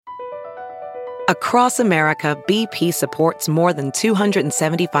Across America, BP supports more than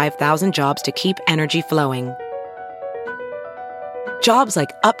 275,000 jobs to keep energy flowing. Jobs like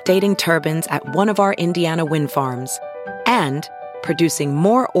updating turbines at one of our Indiana wind farms and producing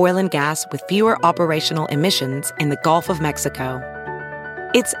more oil and gas with fewer operational emissions in the Gulf of Mexico.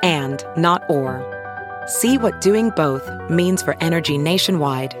 It's and, not or. See what doing both means for energy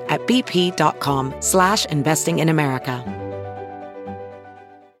nationwide at bp.com/investing in America.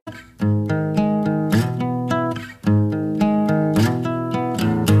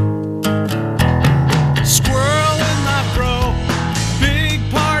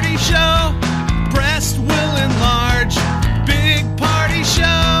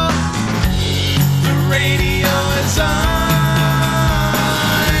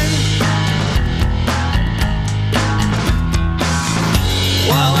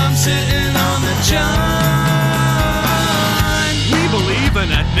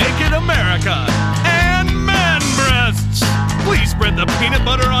 Spread the peanut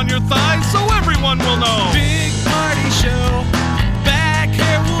butter on your thighs so everyone will know. Big party show. Back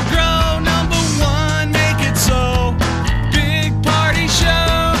hair will grow. Number one, make it so. Big party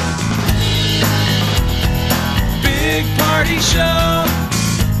show. Big party show.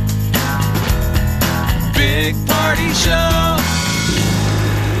 Big party show.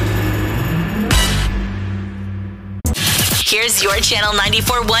 Here's your Channel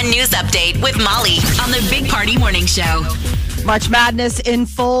 94.1 News Update with Molly on the Big Party Morning Show. March Madness in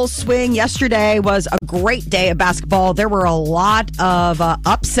full swing. Yesterday was a great day of basketball. There were a lot of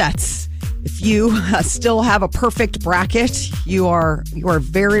upsets. If you still have a perfect bracket, you are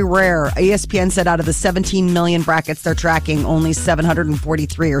very rare. ESPN said out of the 17 million brackets they're tracking, only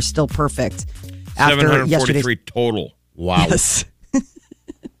 743 are still perfect. 743 total. Wow. Yes.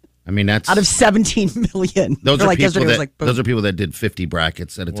 I mean, that's out of 17 million. Those are people that did 50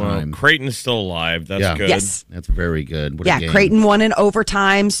 brackets at a time. Creighton's still alive. That's good. Yes. That's very good. What a game. Creighton won in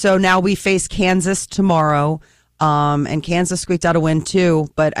overtime, so now we face Kansas tomorrow. And Kansas squeaked out a win too,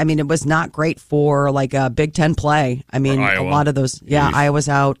 but I mean, it was not great for like a Big Ten play. I mean, a lot of those. Yeah, Iowa's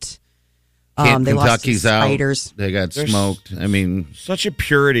out. They Kentucky's lost out. Spiders. They got smoked. I mean, such a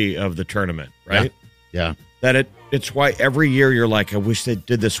purity of the tournament, right? Yeah. That it's why every year you're like, I wish they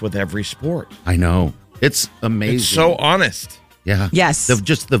did this with every sport. I know. It's amazing. It's so honest. Yeah. Yes.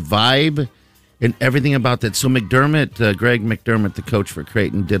 Just the vibe and everything about that. So McDermott, Greg McDermott, the coach for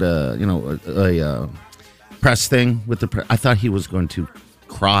Creighton, did a press thing with the I thought he was going to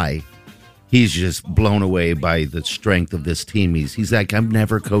cry. He's just blown away by the strength of this team. He's like, I've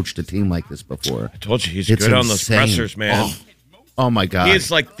never coached a team like this before. I told you, he's good on those pressers, man. Oh, my God. He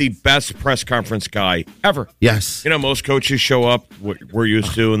is like the best press conference guy ever. Yes. You know, most coaches show up, what we're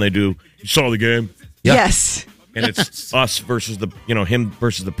used to, and they do, you saw the game? Yep. Yes. And it's us versus him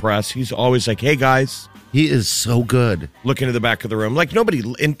versus the press. He's always like, hey, guys. He is so good. Look into the back of the room. Like, nobody,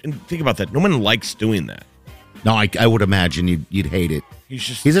 and think about that. No one likes doing that. No, I would imagine you'd hate it. He's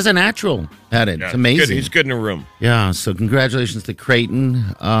just a natural at it. Yeah, it's amazing. He's good in a room. Yeah, so congratulations to Creighton.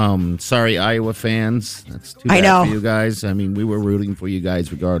 Sorry, Iowa fans. That's too bad for you guys. I mean, we were rooting for you guys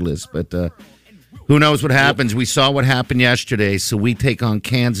regardless, but who knows what happens? We saw what happened yesterday, so we take on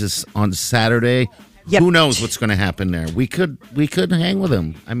Kansas on Saturday. Yep. Who knows what's going to happen there? We could hang with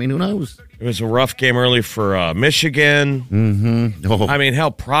them. I mean, who knows? It was a rough game early for Michigan. Mm-hmm. Oh. I mean,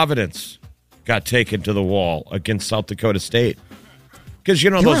 hell, Providence got taken to the wall against South Dakota State. Because,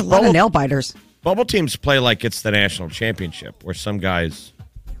 those were a lot of nail biters. Bubble teams play like it's the national championship, where some guys,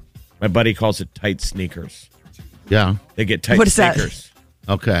 my buddy calls it tight sneakers. Yeah. They get tight sneakers.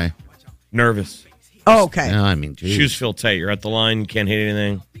 That? Okay. Nervous. Oh, okay. Yeah, I mean, geez. Shoes feel tight. You're at the line, can't hit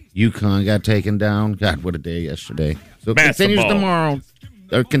anything. UConn got taken down. God, what a day yesterday. So it continues tomorrow.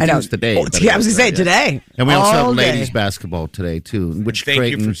 Or continues today. Oh, I was going to say today. And we also have ladies basketball today, too. Which thank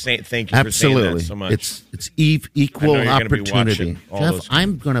you for saying that so much. It's equal opportunity. Jeff,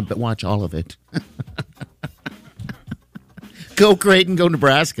 I'm going to watch all of it. Go Creighton, go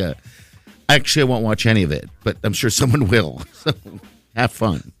Nebraska. Actually, I won't watch any of it, but I'm sure someone will. So have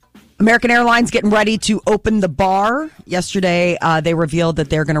fun. American Airlines getting ready to open the bar. Yesterday, they revealed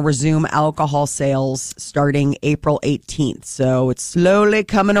that they're going to resume alcohol sales starting April 18th. So it's slowly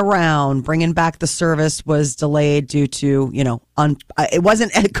coming around. Bringing back the service was delayed due to, it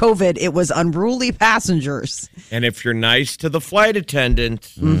wasn't COVID. It was unruly passengers. And if you're nice to the flight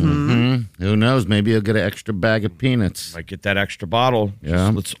attendant, who knows? Maybe you'll get an extra bag of peanuts. Might get that extra bottle. Yeah.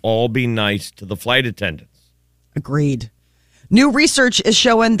 Just let's all be nice to the flight attendants. Agreed. New research is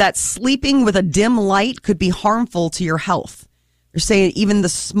showing that sleeping with a dim light could be harmful to your health. They're saying even the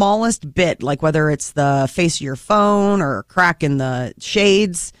smallest bit, like whether it's the face of your phone or a crack in the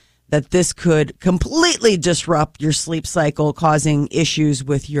shades, that this could completely disrupt your sleep cycle, causing issues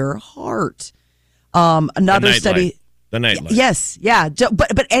with your heart. Another study. The night light. Yes, yeah,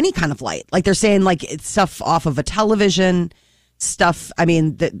 but any kind of light. Like they're saying, like it's stuff off of a television, stuff. I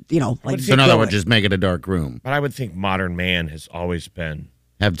mean, that like. So in other words, just make it a dark room. But I would think modern man has always been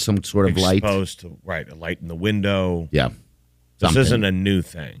Have some sort of light. exposed to a light in the window. Yeah. This Something. isn't a new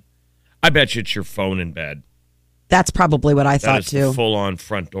thing. I bet you it's your phone in bed. That's probably what I That thought is too. the full-on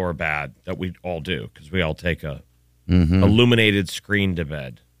front door bad that we all do because we all take a illuminated screen to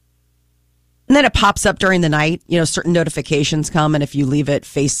bed. And then it pops up during the night. Certain notifications come, and if you leave it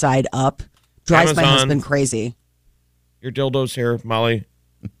face side up, drives my Amazon. husband crazy. Your dildo's here, Molly.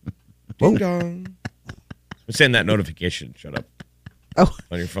 Ding dong. I'm saying that notification. Shut up. Oh,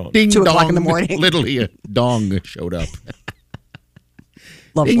 On your phone. Ding 2 o'clock dong. in the morning. Literally a dong showed up.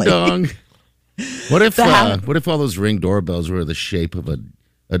 lovely. Ding dong. What if all those Ring doorbells were the shape of a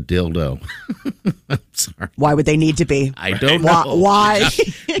dildo? I'm sorry. Why would they need to be? I don't know. Why?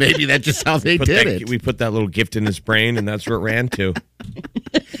 Maybe that's just how they did it. We put that little gift in his brain, and that's where it ran to.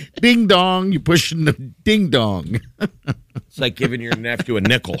 Ding dong. You're pushing the ding dong. It's like giving your nephew a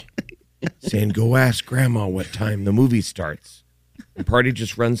nickel, saying, "Go ask Grandma what time the movie starts." And Party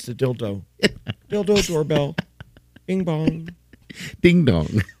just runs to dildo. Dildo doorbell. Bing bong. Ding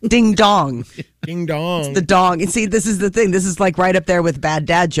dong. Ding dong. Ding dong. The dong. And see, this is the thing. This is like right up there with bad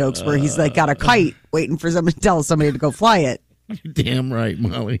dad jokes where he's like got a kite waiting for somebody to tell somebody to go fly it. You're damn right,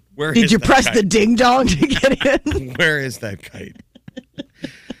 Molly. Where Did is you that press kite? the ding dong to get in? Where is that kite?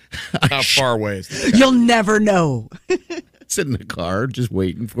 How far away is that You'll never know. Sit in the car just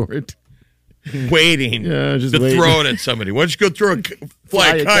waiting for it. kite? Waiting Yeah, just to waiting. throw it at somebody. Why don't you go throw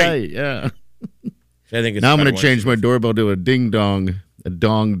fly a kite? Yeah. I think it's Now I'm funny going to change my doorbell to a ding dong, a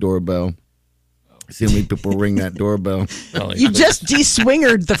dong doorbell. See how many people ring that doorbell. You just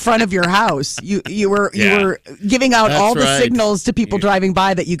de-swingered the front of your house. You were giving out That's all the right. signals to people driving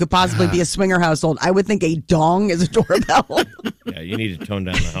by that you could possibly be a swinger household. I would think a dong is a doorbell. Yeah, you need to tone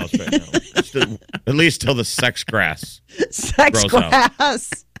down the house right now. At least till the sex grass. Sex Gross out.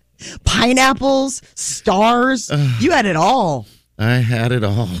 grass, pineapples, stars. You had it all. I had it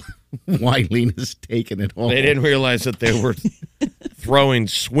all. Wylena's taken it all. They didn't realize that they were throwing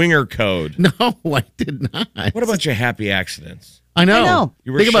swinger code. No, I did not. What a bunch of happy accidents. I know. I know.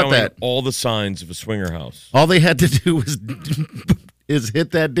 You were Think about showing that. all the signs of a swinger house. All they had to do was is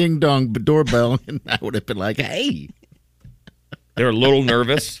hit that ding dong doorbell, and I would have been like, "Hey." They're a little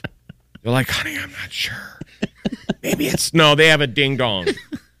nervous. They're like, "Honey, I'm not sure. Maybe it's..." No, they have a ding dong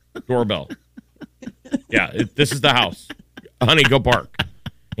doorbell. Yeah, this is the house. Honey, go bark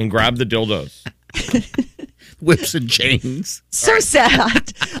and grab the dildos. Whips and chains. So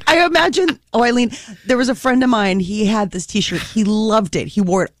sad. I imagine, Eileen, there was a friend of mine. He had this T-shirt. He loved it. He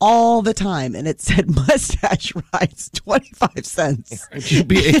wore it all the time, and it said "Mustache Rides 25 cents." Would you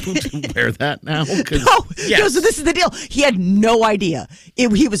be able to wear that now? 'Cause No, so this is the deal. He had no idea.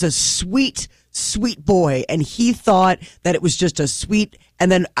 He was a sweet boy, and he thought that it was just a sweet.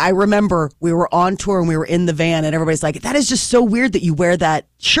 And then I remember we were on tour and we were in the van, and everybody's like, "That is just so weird that you wear that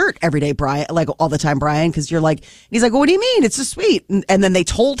shirt every day, Brian, like all the time, Brian," because you're like, he's like, "Well, what do you mean? It's so sweet." And then they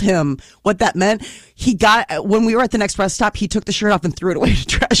told him what that meant. He got, when we were at the next rest stop, he took the shirt off and threw it away in a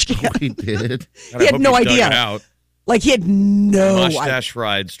trash can. he did. And He I had hope no dug idea. It out. Like he had no idea. Mustache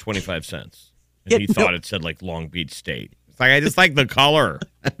rides 25 cents. And Yeah, he thought it said like Long Beach State. It's like, I just like the color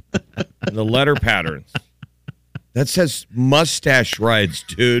and the letter patterns. That says mustache rides,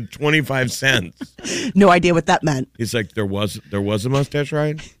 dude, 25 cents. No idea what that meant. He's like, there was a mustache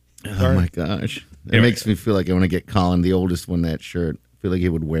ride? Oh my gosh. It Anyway. makes me feel like I want to get Colin, the oldest one, that shirt. I feel like he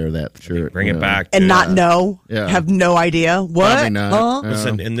would wear that shirt. Bring it back. And dude. not know, Yeah. have no idea. What? Probably not. Huh? No.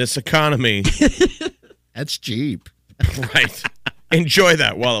 Listen, in this economy, That's cheap. right, enjoy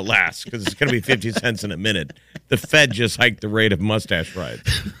that while it lasts because it's going to be 50 cents in a minute. The Fed just hiked the rate of mustache rides.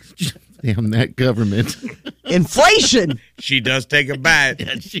 Damn that government. Inflation. She does take a bite.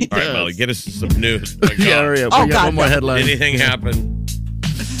 she All right, does. Molly, get us some news. My God. Yeah, hurry up. Oh, We got God, one more no. headline. Anything happen?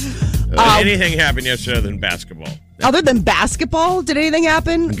 Anything happened yesterday other than basketball? Other than basketball, did anything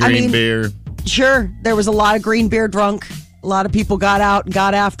happen? Green beer. Sure. There was a lot of green beer drunk. A lot of people got out and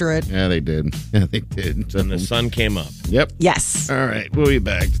got after it. Yeah, they did. Yeah, they did. And the sun came up. Yep. Yes. All right, we'll be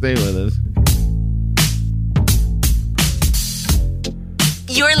back. Stay with us.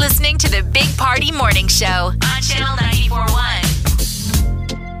 You're listening to the Big Party Morning Show on Channel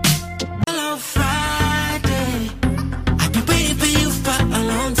 94.1. Hello, Friday. I've been waiting for you for a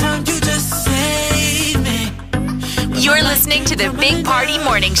long time. You just saved me. You're listening to the Big Party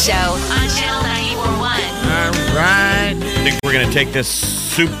Morning Show on Channel 94.1. All right. I think we're going to take this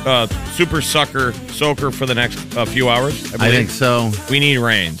super soaker for the next few hours. I think so. We need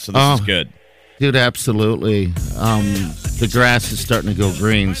rain, so this is good. Dude, absolutely. The grass is starting to go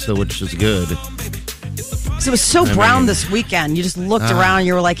green, so which is good. So it was so brown this weekend. You just looked around,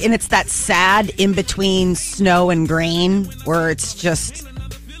 you were like, and it's that sad in between snow and green where it's just,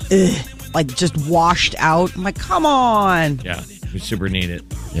 like just washed out. I'm like, come on. Yeah, we super need it.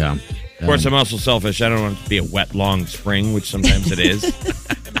 Yeah. Of course, I'm also selfish. I don't want it to be a wet, long spring, which sometimes it is.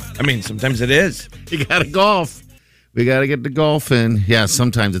 I mean, sometimes it is. You got to golf. We got to get the golf in. Yeah,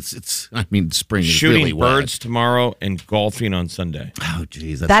 sometimes it's. I mean, spring is shooting really wet. birds tomorrow and golfing on Sunday. Oh,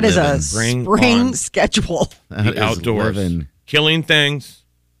 geez. That is a Spring schedule. That is outdoors. living. Killing things,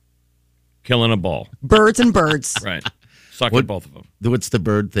 killing a ball. Birds and birds. Right. Sucking both of them. What's the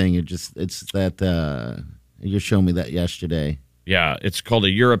bird thing? It's that, you showed me that yesterday. Yeah, it's called a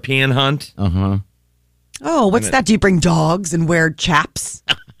European hunt. Uh-huh. Oh, what's that? Do you bring dogs and wear chaps?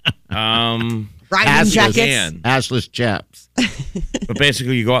 Riding jackets? Ashless chaps. But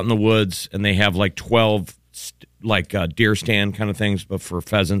basically, you go out in the woods, and they have like 12 deer stand kind of things, but for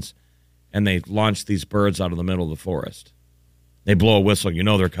pheasants. And they launch these birds out of the middle of the forest. They blow a whistle. You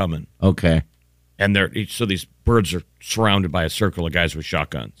know they're coming. Okay. And so these birds are surrounded by a circle of guys with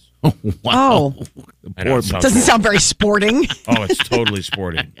shotguns. Oh, wow. Oh. I know, it Doesn't sound very sporting. Oh, it's totally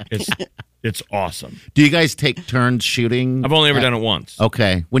sporting. It's awesome. Do you guys take turns shooting? I've only ever done it once.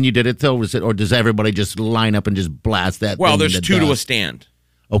 Okay. When you did it, though, or does everybody just line up and just blast that Well, thing there's to two to a dust? stand.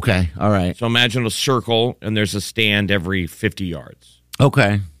 Okay. All right. So imagine a circle, and there's a stand every 50 yards.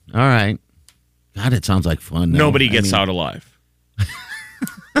 Okay. All right. God, it sounds like fun. Nobody gets out alive.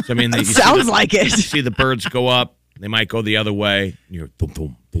 So, I mean, Sounds like it. You see the birds go up. They might go the other way. And you're boom,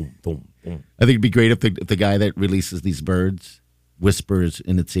 boom, boom, boom, boom. I think it'd be great if the guy that releases these birds whispers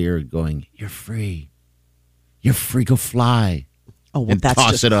in its ear, going, "You're free. You're free. Go fly." Oh, well, And that's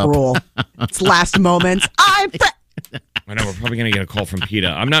toss just it up. cruel. It's last moments. I know we're probably going to get a call from PETA.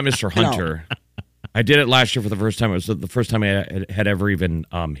 I'm not Mr. Hunter. I did it last year for the first time. It was the first time I had ever even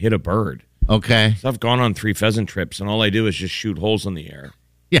hit a bird. Okay. So I've gone on 3 pheasant trips, and all I do is just shoot holes in the air.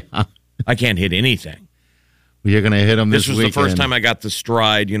 Yeah. I can't hit anything. Well, you're going to hit them this was weekend. the first time I got the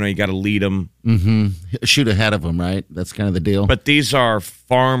stride. You know, you got to lead them. Mm-hmm. Shoot ahead of them, right? That's kind of the deal. But these are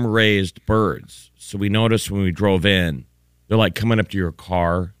farm-raised birds. So we noticed when we drove in, they're like coming up to your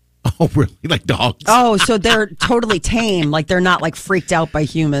car. Oh, really? Like dogs? Oh, so they're totally tame. Like they're not like freaked out by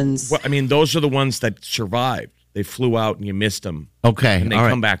humans. Well, I mean, those are the ones that survived. They flew out and you missed them. Okay. And they all right.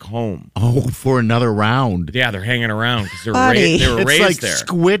 come back home. Oh, for another round. Yeah, they're hanging around because they were It's raised like there.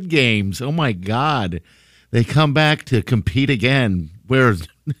 Squid Games. Oh, my God. They come back to compete again. I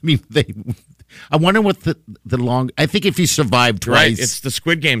wonder what the long. I think if you survive twice. Right, it's the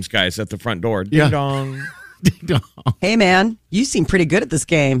Squid Games guys at the front door. Ding Yeah. dong. Hey, man, you seem pretty good at this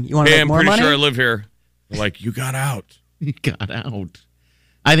game. You want to Hey, make I'm more pretty money? sure I live here. They're like, you got out. You got out.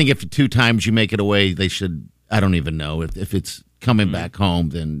 I think if 2 times you make it away, they should. I don't even know if it's coming back home.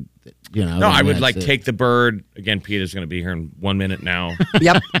 Then No, I would take the bird. Again, Peter's going to be here in 1 minute now.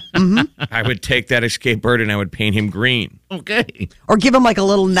 Yep. I would take that escape bird and I would paint him green. Okay. Or give him like a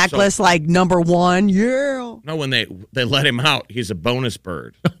little necklace, like number 1. Yeah. No, when they let him out, he's a bonus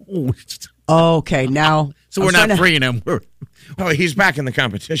bird. Okay, now. So we're not freeing him. Oh, he's back in the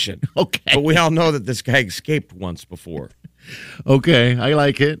competition. Okay. But we all know that this guy escaped once before. Okay, I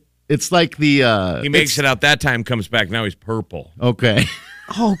like it. It's like the. He makes it out that time, comes back. Now he's purple. Okay.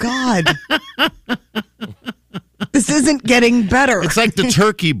 Oh, God. This isn't getting better. It's like the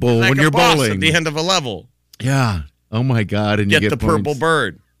turkey bowl Like when a you're boss bowling. at the end of a level. Yeah. Oh my God! And Get you the get purple points.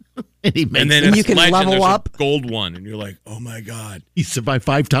 bird. And he makes And then it. it's you can legend, level there's up. a gold one, and you're like, oh my God. He survived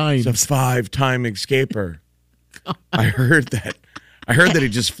 5 times. He's a 5-time escaper. I heard that. He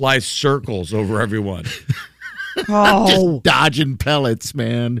just flies circles over everyone. Oh, Dodging pellets,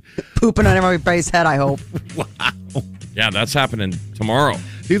 man. pooping on everybody's head, I hope. Yeah, that's happening tomorrow.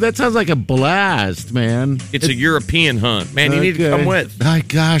 Dude, that sounds like a blast, man. It's a European hunt. Man, you need to come with. My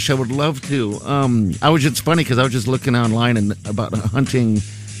gosh, I would love to. It's funny because I was just looking online and about hunting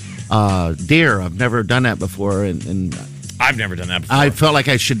deer. I've never done that before, and I've never done that before. I felt like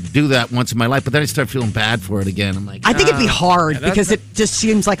I should do that once in my life, but then I start feeling bad for it again. I'm like, I think it'd be hard Yeah, because it just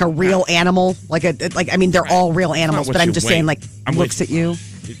seems like a real animal. I mean, they're all real animals, what but I'm you just wait. saying, like, I'm looks with at you.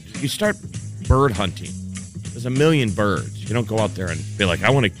 You start bird hunting. There's a million birds. You don't go out there and be like, I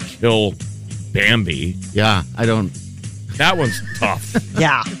want to kill Bambi. yeah, I don't. That one's tough.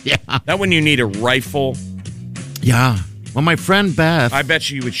 Yeah. Yeah, That one you need a rifle. yeah. Well, my friend Beth. I bet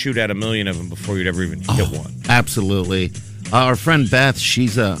you would shoot at a million of them before you'd ever even hit one. Absolutely. Our friend Beth,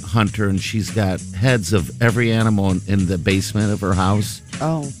 she's a hunter, and she's got heads of every animal in the basement of her house.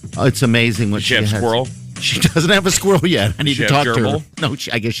 Oh. It's amazing what She have has. squirrel? She doesn't have a squirrel yet. I need She to have talk to her. gerbil? No,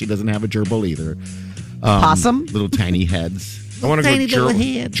 I guess she doesn't have a gerbil either. Possum? Little tiny heads. I want to go Tiny little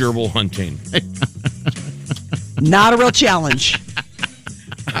heads. gerbil hunting. Not a real challenge.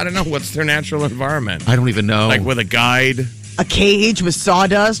 I don't know. What's their natural environment? I don't even know. Like with a guide? A cage with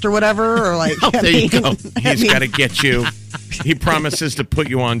sawdust or whatever? Or like, Oh, there you go. He's got to get you. He promises to put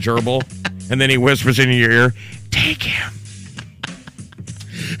you on gerbil, and then he whispers into your ear, "Take him."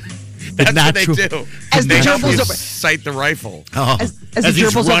 That's what they do. As they the have gerbil's you over- sight the rifle. Oh, As the he's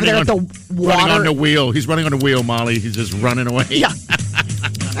gerbil's over running there at the running on water. the wheel. He's running on the wheel, Molly. He's just running away. Yeah.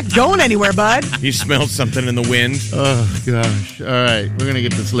 Not going anywhere, bud. He smelled something in the wind. Oh, gosh. All right. We're going to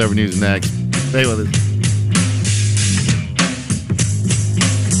get to celebrity news next. Stay with us.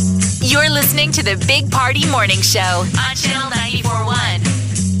 You're listening to the Big Party Morning Show on Channel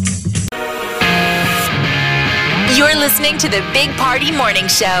 94.1. You're listening to the Big Party Morning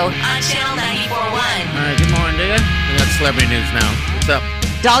Show on Channel 94.1. All right. Good morning, dude. We got celebrity news now. What's up?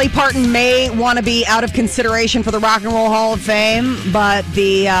 Dolly Parton may want to be out of consideration for the Rock and Roll Hall of Fame, but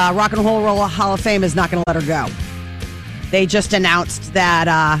the Rock and Roll Hall of Fame is not going to let her go. They just announced that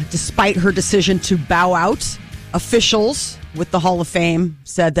despite her decision to bow out, officials with the Hall of Fame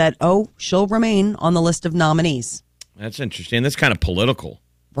said that, she'll remain on the list of nominees. That's interesting. That's kind of political.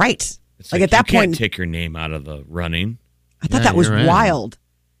 Right. It's Like at that you can't point, take your name out of the running. I thought Yeah, that was you're right. wild.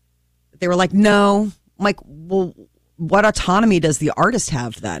 They were like, no. I'm like, well, what autonomy does the artist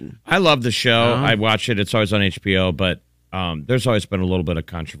have then? I love the show. I watch it. It's always on HBO, but there's always been a little bit of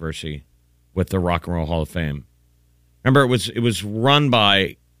controversy with the Rock and Roll Hall of Fame. Remember, it was run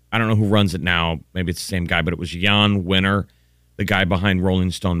by, I don't know who runs it now. Maybe it's the same guy, but it was Jan Wenner, the guy behind Rolling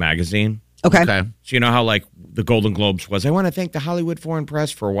Stone magazine. Okay. Okay. So you know how like the Golden Globes was, I want to thank the Hollywood Foreign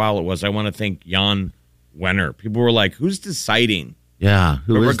Press. For a while it was, I want to thank Jan Wenner. People were like, who's deciding? Yeah.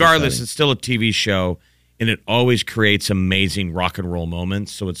 But Who is regardless, deciding? it's still a TV show, and it always creates amazing rock and roll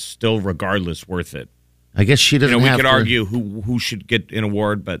moments. So it's still, regardless, worth it. I guess she doesn't We have could to argue who should get an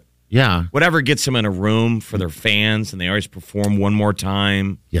award, but Yeah. whatever gets them in a room for their fans, and they always perform one more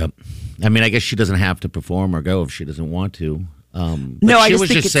time. Yep. I mean, I guess she doesn't have to perform or go if she doesn't want to. But No, I she just was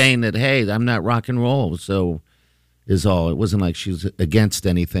think just it's- saying that, hey, I'm not rock and roll, so is all. It wasn't like she was against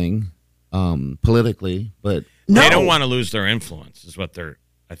anything politically, but No. They don't want to lose their influence, is what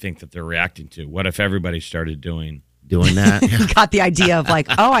I think that they're reacting to. What if everybody started doing? doing that. Got the idea of like,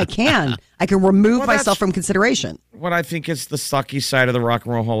 I can remove Well, myself that's- from consideration. What I think is the sucky side of the Rock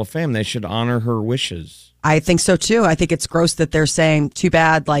and Roll Hall of Fame. They should honor her wishes. I think so too. I think it's gross that they're saying too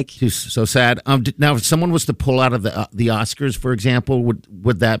bad. Like, She's so sad. Now, if someone was to pull out of the Oscars, for example,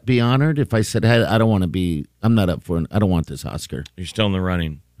 would that be honored? If I said, hey, I don't want to be, I'm not up for it. I don't want this Oscar. You're still in the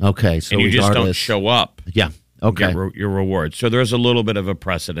running. Okay, so And you just don't regardless- show up. Yeah. Okay. Get your reward. So there's a little bit of a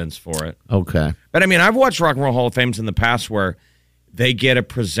precedence for it. Okay. But I mean, I've watched Rock and Roll Hall of Fames in the past where they get a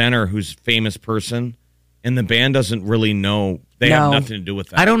presenter who's a famous person, and the band doesn't really know. They have No. nothing to do with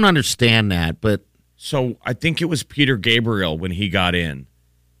that. I don't understand that, but So I think it was Peter Gabriel when he got in,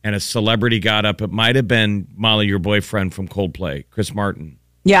 and a celebrity got up. It might have been Molly, your boyfriend from Coldplay, Chris Martin.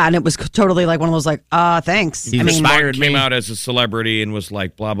 yeah, and it was totally like one of those like, thanks. He I Chris mean, Martin inspired came me. out as a celebrity and was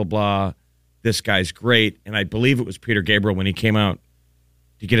like, blah, blah, blah. This guy's great. And I believe it was Peter Gabriel when he came out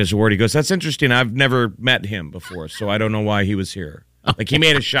to get his award. He goes, that's interesting. I've never met him before, so I don't know why he was here. Like, he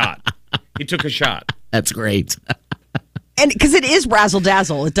made a shot. He took a shot. that's great. and because it is razzle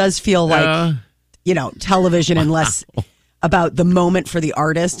dazzle, it does feel like television and less about the moment for the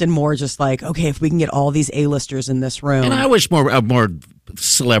artist and more just like, okay, if we can get all these A-listers in this room. And I wish more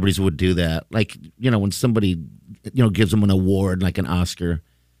celebrities would do that. Like, when somebody, gives them an award, like an Oscar,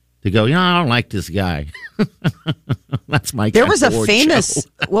 to go, I don't like this guy. That's my There kind was of a award famous,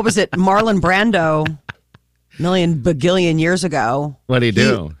 show. what was it, Marlon Brando, bagillion years ago. What do you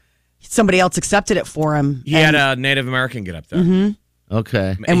do? Somebody else accepted it for him. He had a Native American get up there.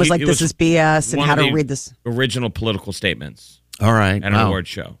 Okay. and was He- like, it this is BS and one how of to the read this. Original political statements All right. at an Wow. award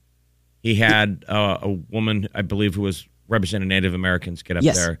show. He had a woman, I believe, who was representing Native Americans get up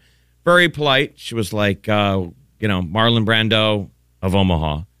Yes. there. Very polite. She was like, Marlon Brando of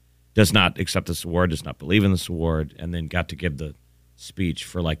Omaha does not accept this award, does not believe in this award, and then got to give the speech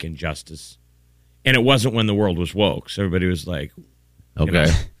for like injustice. And it wasn't when the world was woke. So everybody was like, Okay.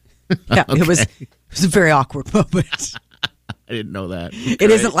 Yeah, it was a very awkward moment. I didn't know that. It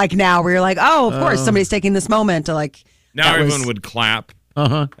isn't like now where you're like, of course, somebody's taking this moment to like. now that was- everyone would clap.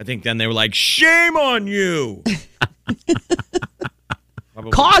 Uh-huh. I think then they were like, shame on you.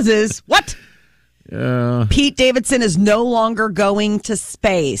 Probably. Causes what? Pete Davidson is no longer going to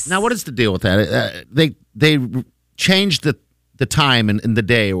space. Now, what is the deal with that? They changed the time and the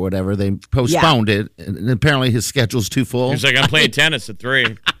day or whatever. They postponed it, and apparently his schedule's too full. He's like, I'm playing tennis at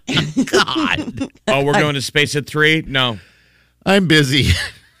 3. God. Oh, we're going to space at 3? No. I'm busy.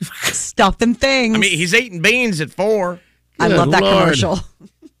 Stuff and things. I mean, he's eating beans at 4. I Good love that Lord. commercial.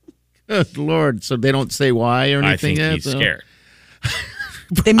 Good Lord. So they don't say why or anything I think yet? he's scared.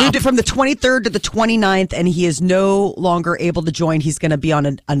 They moved it from the 23rd to the 29th, and he is no longer able to join. He's going to be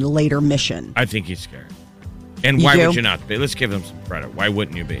on a later mission. I think he's scared. And You why do? would you not be? Let's give him some credit. Why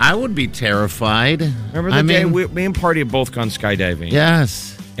wouldn't you be? I would be terrified. Remember the day me and Party have both gone skydiving?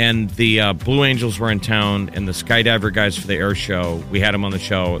 Yes. And the Blue Angels were in town, and the skydiver guys for the air show, we had him on the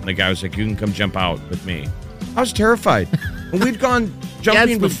show, and the guy was like, you can come jump out with me. I was terrified. And we'd gone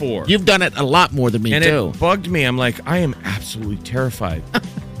jumping before. You've done it a lot more than me, and too. it bugged me. I'm like, I am absolutely terrified.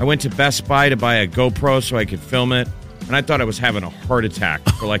 I went to Best Buy to buy a GoPro so I could film it, and I thought I was having a heart attack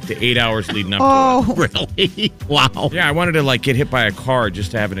for like the 8 hours leading up to it. Really? Wow. Yeah, I wanted to like get hit by a car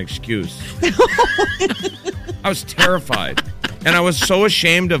just to have an excuse. I was terrified. And I was so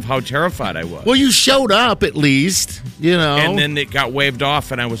ashamed of how terrified I was. Well, you showed up at least, you know. And then it got waved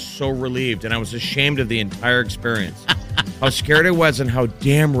off, and I was so relieved, and I was ashamed of the entire experience. How scared I was and how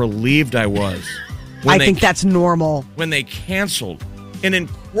damn relieved I was. I think that's normal. When they canceled an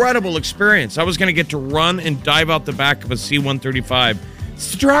incredible experience. I was going to get to run and dive out the back of a C-135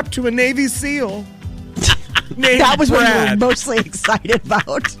 strapped to a Navy SEAL. That was what you were Brad. mostly excited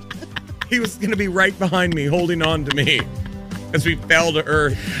about. He was going to be right behind me, holding on to me as we fell to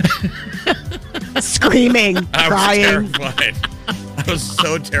earth. Screaming, I crying. was terrified. I was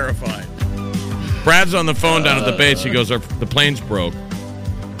so terrified. Brad's on the phone down at the base. He goes, the plane's broke.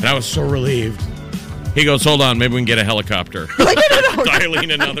 And I was so relieved. He goes, hold on, maybe we can get a helicopter. Like, no.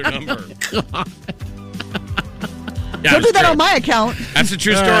 Dialing another number. Yeah, Don't do it's that true. on my account. That's a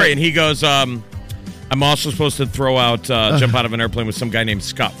true story. And he goes, I'm also supposed to throw out, jump out of an airplane with some guy named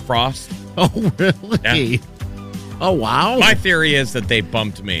Scott Frost. Oh, really? Yeah. Oh, wow. My theory is that they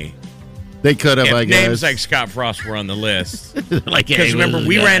bumped me. They could have, If I guess. names like Scott Frost were on the list. Like, Because hey, remember, little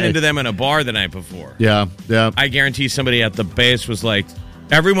we guy. ran into them in a bar the night before. Yeah, yeah. I guarantee somebody at the base was like,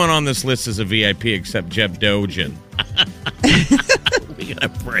 everyone on this list is a VIP except Jeb Dojan. We got a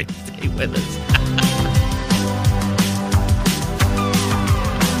break. Stay with us.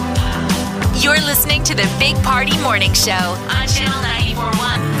 You're listening to the Big Party Morning Show on Channel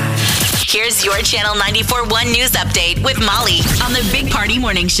 94.1. Here's your Channel 94.1 News Update with Molly on the Big Party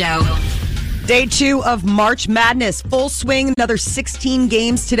Morning Show. Day 2 of March Madness. Full swing. Another 16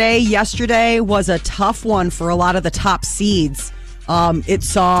 games today. Yesterday was a tough one for a lot of the top seeds. It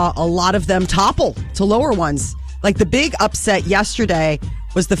saw a lot of them topple to lower ones. Like the big upset yesterday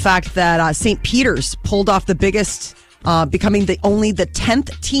was the fact that St. Peter's pulled off the biggest, becoming only the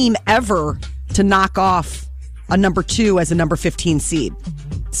 10th team ever to knock off a number 2 as a number 15 seed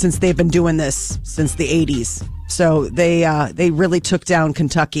since they've been doing this since the 80s. So they really took down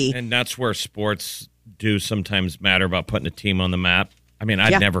Kentucky. And that's where sports do sometimes matter about putting a team on the map. I mean,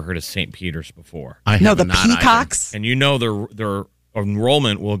 I'd never heard of St. Peter's before. No, the have not either. Peacocks. And you know their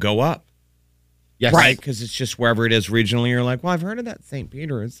enrollment will go up. Yes. Right? Because it's just wherever it is regionally, you're like, well, I've heard of that St.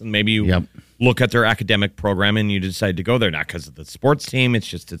 Peter's. And maybe you Yep. look at their academic program and you decide to go there. Not because of the sports team. It's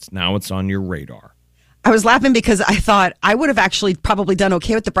just it's on your radar. I was laughing because I thought I would have actually probably done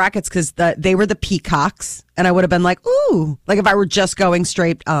okay with the brackets because they were the Peacocks. And I would have been like, ooh, like if I were just going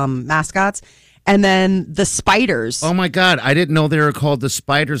straight mascots. And then the Spiders. Oh, my God. I didn't know they were called the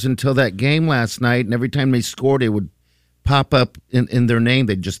Spiders until that game last night. And every time they scored, it would pop up in their name.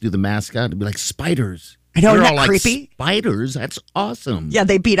 They'd just do the mascot. It'd be like Spiders. I know, They're isn't all that like, creepy? Spiders? That's awesome. Yeah,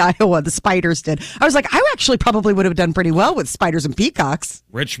 they beat Iowa. The Spiders did. I was like, I actually probably would have done pretty well with Spiders and Peacocks.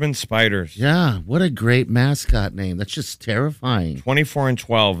 Richmond Spiders. Yeah, what a great mascot name. That's just terrifying.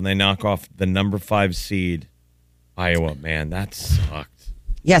 24-12, and they knock off the number 5 seed, Iowa. Man, that sucked.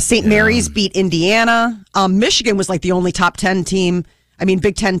 Yeah, St. Mary's beat Indiana. Michigan was like the only top 10 team. I mean,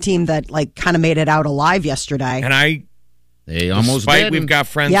 Big Ten team that like kind of made it out alive yesterday. And They almost despite did. we've got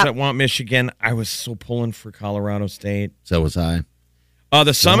friends Yep. that want Michigan, I was so pulling for Colorado State. So was I.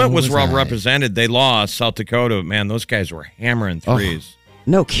 The Summit was was well I. represented. They lost South Dakota. Man, those guys were hammering threes.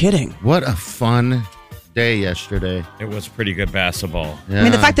 No kidding. What a fun day yesterday. It was pretty good basketball. Yeah. I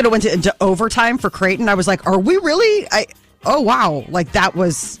mean, the fact that it went into overtime for Creighton, I was like, are we really? Oh, wow. Like that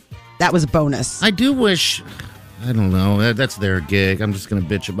was a bonus. I do wish, I don't know, that's their gig. I'm just going to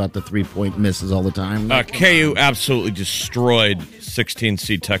bitch about the 3-point misses all the time. KU absolutely destroyed 16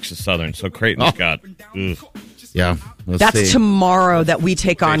 seed Texas Southern. So Creighton's got. Ugh. Yeah. We'll That's see. tomorrow that we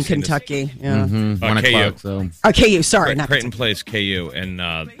take on Facing this- Kentucky. Yeah. 1 KU. o'clock. So. KU, sorry. Not Creighton plays KU, and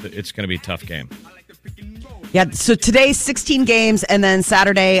it's going to be a tough game. Yeah, so today 16 games, and then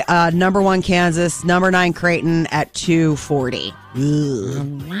Saturday, number 1 Kansas, number 9 Creighton at 2:40.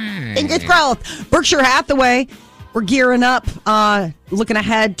 Fingers crossed. Berkshire Hathaway, we're gearing up, looking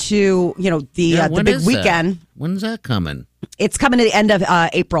ahead to the when big is weekend. That? When's that coming? It's coming to the end of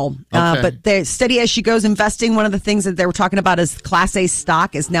April, Okay. but they're steady as she goes investing. One of the things that they were talking about is Class A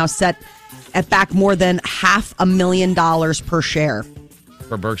stock is now set at back more than $500,000 per share.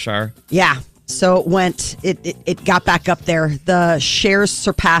 For Berkshire? Yeah. So it got back up there. The shares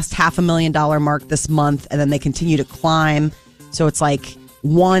surpassed $500,000 mark this month, and then they continue to climb. So it's like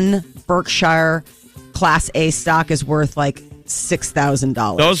one Berkshire Class A stock is worth like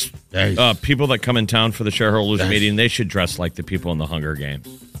 $6,000. Those Nice. people that come in town for the shareholders meeting, they should dress like the people in the Hunger Games.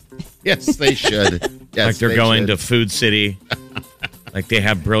 Yes, they should. Yes, Like they're they going should. to Food City. Like they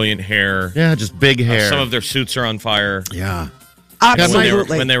have brilliant hair. Yeah, just big hair. Some of their suits are on fire. yeah.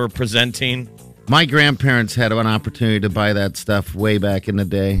 Absolutely. When they were presenting. My grandparents had an opportunity to buy that stuff way back in the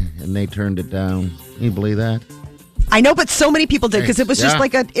day, and they turned it down. Can you believe that? I know, but so many people did because it was just Yeah.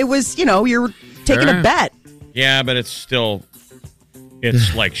 like you're taking Sure. a bet. Yeah, but it's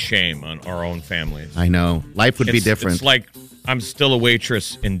like shame on our own families. I know. Life would be It's- different. It's like I'm still a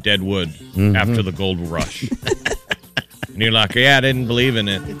waitress in Deadwood after the gold rush. And you're like, yeah, I didn't believe in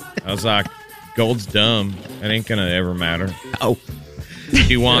it. I was like, gold's dumb. It ain't going to ever matter. Oh, Do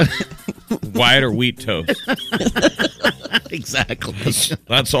you want white or wheat toast? exactly.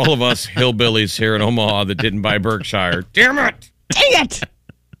 That's all of us hillbillies here in Omaha that didn't buy Berkshire. Damn it! Dang it!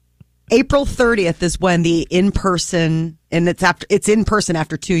 April 30th is when the in-person, and it's in person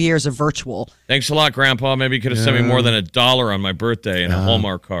after 2 years of virtual. Thanks a lot, Grandpa. Maybe you could have sent me more than $1 on my birthday and a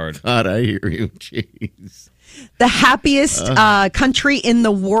Hallmark card. God, I hear you. Jeez. The happiest country in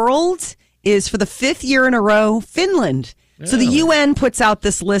the world is, for the 5th year in a row, Finland. So the UN puts out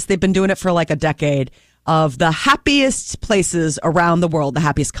this list. They've been doing it for like a decade of the happiest places around the world, the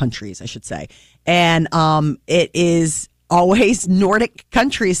happiest countries, I should say. And it is always Nordic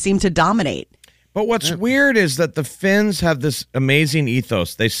countries seem to dominate. But what's weird is that the Finns have this amazing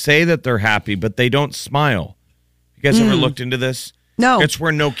ethos. They say that they're happy, but they don't smile. You guys ever looked into this? No. It's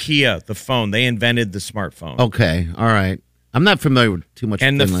where Nokia, the phone, they invented the smartphone. Okay, all right. I'm not familiar with too much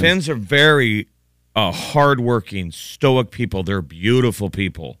And the Finland. Finns are very hardworking, stoic people. They're beautiful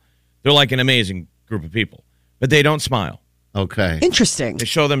people. They're like an amazing group of people, but they don't smile. Okay. Interesting. They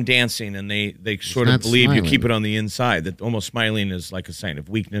show them dancing, and they sort not of believe smiling. you keep it on the inside. That almost smiling is like a sign of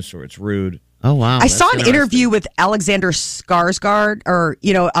weakness or it's rude. Oh, wow. I saw an That's interview with Alexander Skarsgård,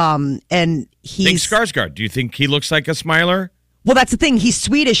 and Think he's Skarsgård. Do you think he looks like a smiler? well. That's the thing. He's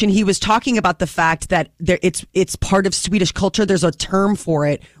Swedish, and he was talking about the fact that it's part of Swedish culture. There's a term for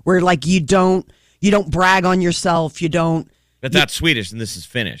it where like you don't brag on yourself. You don't. But that's Swedish, and this is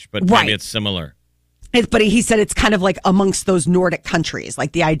Finnish. But Right. maybe it's similar. But he said it's kind of like amongst those Nordic countries.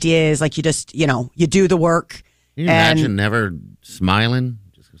 Like the idea is like you just you do the work. Can you imagine never smiling?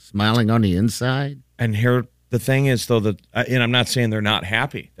 Just smiling on the inside? And here, the thing is, though, that and I'm not saying they're not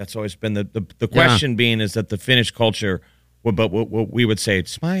happy. That's always been the question being is that the Finnish culture, but what we would say,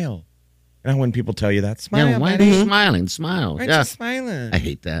 smile. You know, when people tell you that, smile. Yeah, why are buddy. you smiling? Smile. Why aren't Yeah. you smiling? I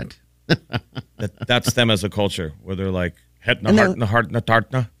hate that. That's them as a culture, where they're like, head in And the they're- heart, in the heart, in the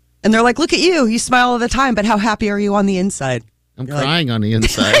tartna. And they're like, look at you. You smile all the time, but how happy are you on the inside? I'm crying on the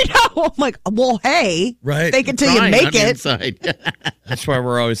inside. I know. I'm like, well, hey, Right. fake it till you Crying make on the it. inside. That's why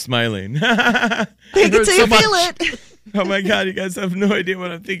we're always smiling. Fake it till so you much. feel it. Oh my God, you guys have no idea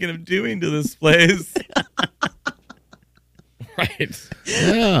what I'm thinking of doing to this place. Right.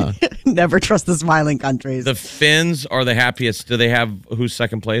 Yeah. Never trust the smiling countries. The Finns are the happiest. Do they have who's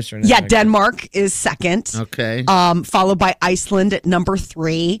second place or anything? Yeah, like that? Denmark is second. Okay. Followed by Iceland at number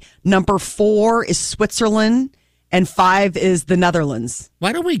 3. Number 4 is Switzerland, and 5 is the Netherlands.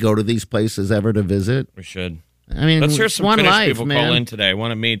 Why don't we go to these places ever to visit? We should. I mean, Let's hear some one Finnish life, people man. call in today. I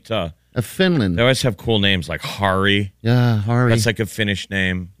want to meet. Finland. They always have cool names like Hari. Yeah, Hari. That's like a Finnish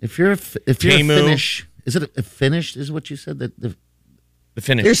name. if you're Teemu. Finnish, is it a Finnish? Is what you said? The The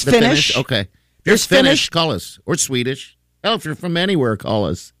Finnish. There's the Finnish. Okay. If There's you're Finnish, Finnish. call us. Or Swedish. Hell, if you're from anywhere, call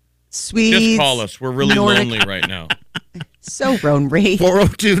us. Swedes. Just call us. We're really Nordic. lonely right now. So Ronry.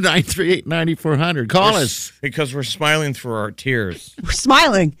 402-938-9400. Call us. Because we're smiling through our tears. We're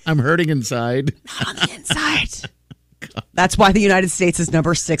smiling I'm hurting inside. on the inside. That's why the United States is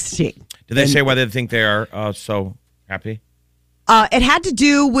number 16. Did they say why they think they are so happy? It had to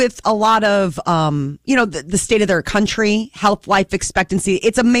do with a lot of, the state of their country, health, life expectancy.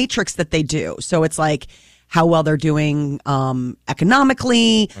 It's a matrix that they do. So it's like how well they're doing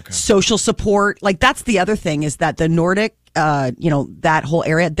economically, social support. Like that's the other thing is that the Nordic, that whole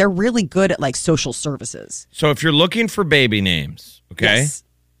area, they're really good at like social services. So if you're looking for baby names, okay, Yes.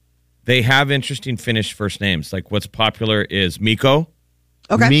 they have interesting Finnish first names. Like what's popular is Mikko,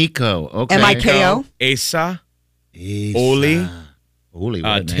 Okay. Miko. Okay. Miko. Asa, Isa. Oli, Oli.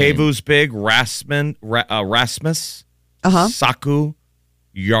 What a name. Tevu's big, Rasmus, Saku,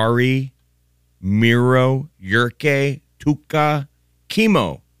 Yari, Miro, Yurke, Tuka,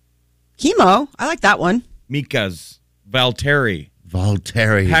 Kimo, Chemo. I like that one. Mikas, Valtteri,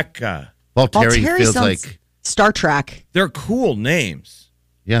 Valtteri. Pekka. Valtteri feels sounds like. Star Trek. They're cool names.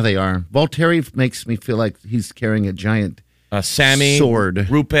 Yeah, they are. Valtteri makes me feel like he's carrying a giant Sammy, sword.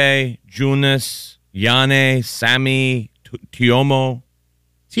 Rupe, Jonas, Yane, Sammy, Tiomo.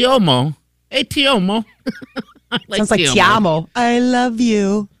 Tiomo. Hey, Tiomo. Sounds like Tiamo. I love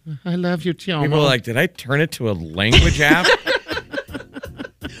you. I love you, Tiomo. People are like, did I turn it to a language app?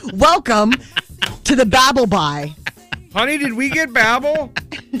 Welcome to the Babble Buy. Honey, did we get Babbel?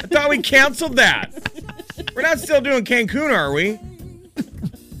 I thought we canceled that. We're not still doing Cancun, are we?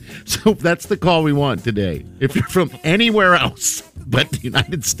 So that's the call we want today. If you're from anywhere else but the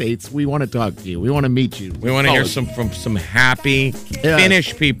United States, we want to talk to you. We want to meet you. We want to hear from some happy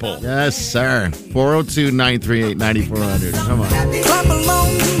Finnish people. Yes, sir. 402-938-9400. Come on. Clap along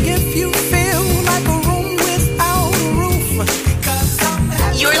if you feel like a room without a roof.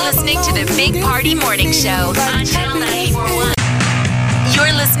 You're listening to the Big Party Morning Show on Channel 941.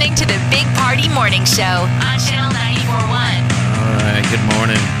 You're listening to the Big Party Morning Show on Channel 941. All right, good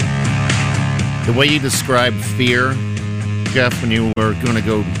morning. The way you described fear, Jeff, when you were going to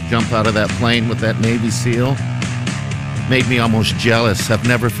go jump out of that plane with that Navy SEAL, made me almost jealous. I've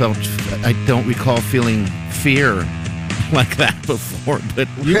never felt, I don't recall feeling fear like that before, but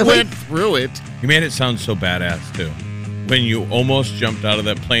you went through it. You made it sound so badass, too. When you almost jumped out of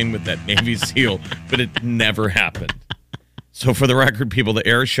that plane with that Navy SEAL, but it never happened. So for the record, people, the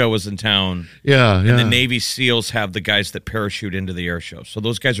air show was in town. Yeah. And the Navy SEALs have the guys that parachute into the air show. So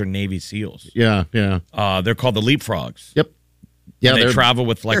those guys are Navy SEALs. Yeah. They're called the Leapfrogs. Yep. Yeah, And they travel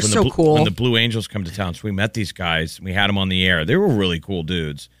with like they're when so cool. when the Blue Angels come to town. So we met these guys. We had them on the air. They were really cool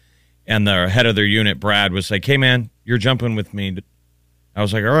dudes. And the head of their unit, Brad, was like, "Hey man, you're jumping with me." I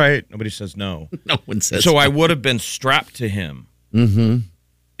was like, "All right." Nobody says no. No one says So no. I would have been strapped to him. Mm-hmm.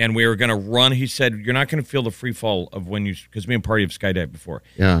 And we were going to run. He said, "You're not going to feel the free fall of when you," because me and Party have skydived before.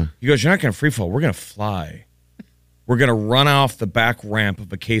 Yeah. He goes, "You're not going to free fall. We're going to fly. We're going to run off the back ramp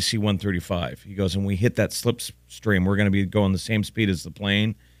of a KC-135." He goes, "And we hit that slipstream. We're going to be going the same speed as the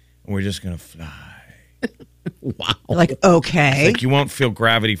plane, and we're just going to fly." Wow. Like, okay. Like you won't feel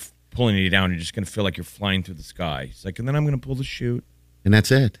gravity pulling you down. You're just going to feel like you're flying through the sky. He's like, "And then I'm going to pull the chute." And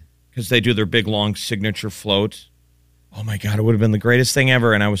that's it. Because they do their big, long signature float. Oh, my God, it would have been the greatest thing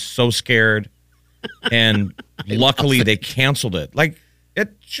ever. And I was so scared. And luckily, they canceled it. Like,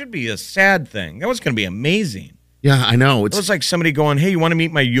 it should be a sad thing. That was going to be amazing. Yeah, I know. It was like somebody going, "Hey, you want to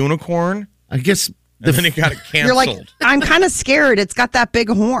meet my unicorn?" I guess And then it got canceled. You're like, I'm kind of scared. It's got that big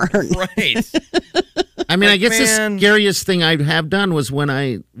horn. Right. I mean, I guess man. the scariest thing I have done was when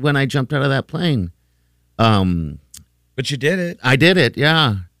I jumped out of that plane. But you did it. I did it,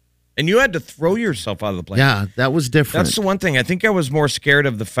 yeah. And you had to throw yourself out of the plane. Yeah, that was different. That's the one thing. I think I was more scared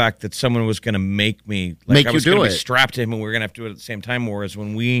of the fact that someone was going to make me, like Make I you was do going to be it. strapped to him and we were going to have to do it at the same time. Whereas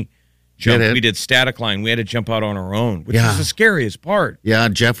when we jumped, it. we did static line. We had to jump out on our own, which Yeah. was the scariest part. Yeah,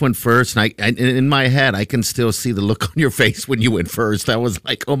 Jeff went first, and I in my head, I can still see the look on your face when you went first. I was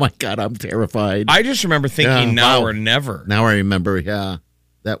like, "Oh my God, I'm terrified." I just remember thinking Yeah, now wow. or never. Now I remember, yeah,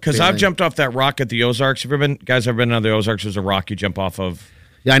 that Because I've feeling. jumped off that rock at the Ozarks. Have you ever been on the Ozarks? There's a rock you jump off of.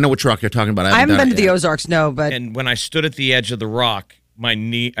 Yeah, I know which rock you're talking about. I haven't done been it to the yet. Ozarks, no, but And when I stood at the edge of the rock, my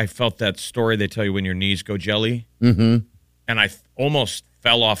knee, I felt that story they tell you when your knees go jelly. Mm-hmm. And I almost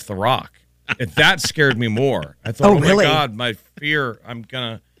fell off the rock. That scared me more. I thought, Oh, oh my really? God, my fear, and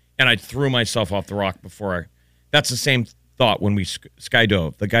I threw myself off the rock before that's the same thought when we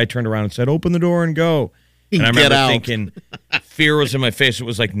skydove. The guy turned around and said, "Open the door and go." And I Get remember out. thinking, fear was in my face. It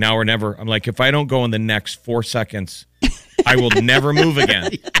was like now or never. I'm like, if I don't go in the next 4 seconds, I will never move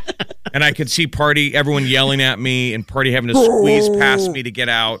again. And I could see everyone yelling at me and Party having to squeeze past me to get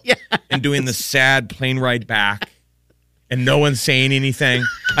out and doing the sad plane ride back and no one saying anything.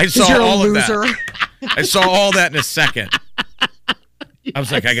 I saw you're a all of loser. that. I saw all that in a second. I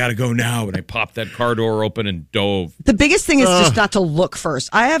was like, I got to go now. And I popped that car door open and dove. the biggest thing is just not to look first.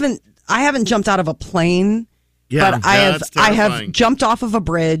 I haven't jumped out of a plane, Yeah, but I that's have terrifying. jumped off of a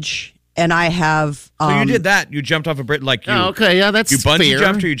bridge and I have. So you did that. You jumped off a bridge like you. Oh, okay, yeah, that's You bungee fair.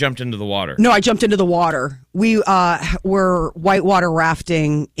 jumped or you jumped into the water? No, I jumped into the water. We were whitewater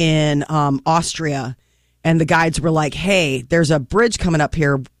rafting in Austria, and the guides were like, "Hey, there's a bridge coming up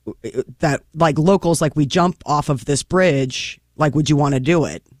here that like locals like we jump off of this bridge. Like, would you want to do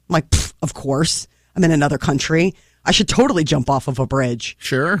it?" I'm like, of course. I'm in another country. I should totally jump off of a bridge.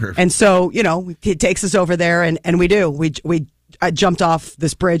 Sure. And so, it takes us over there, and we do. I jumped off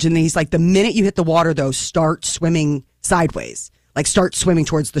this bridge, and he's like, the minute you hit the water, though, start swimming sideways. Like, start swimming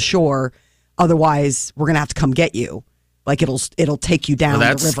towards the shore. Otherwise, we're going to have to come get you. Like, it'll take you down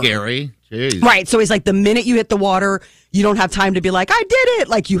that's the river. scary. Jeez. Right. So he's like, the minute you hit the water, you don't have time to be like, I did it.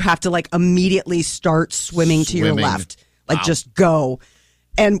 Like, you have to, like, immediately start swimming to your left. Like, just go.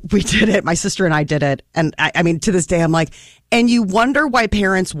 And we did it. My sister and I did it. And I mean, to this day, I'm like, and you wonder why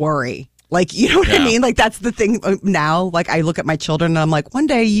parents worry. Like, you know what I mean? Like, that's the thing now. Like, I look at my children and I'm like, one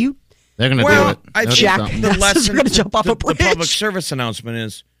day they're going to do it. I They'll do Jack, something. the lesson, we're going to jump off a the bridge. public service announcement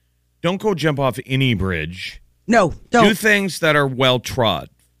is don't go jump off any bridge. No, don't. Do things that are well trod,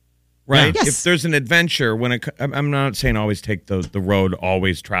 right? Yeah. Yes. If there's an adventure, I'm not saying always take the road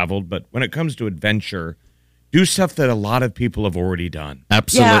always traveled, but when it comes to adventure, do stuff that a lot of people have already done.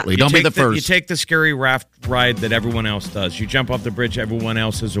 Absolutely. You Don't be take the first. You take the scary raft ride that everyone else does. You jump off the bridge everyone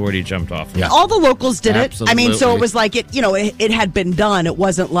else has already jumped off. Yeah. All the locals did it. I mean, so Absolutely. it was like it had been done. It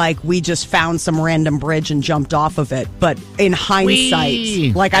wasn't like we just found some random bridge and jumped off of it. But in hindsight,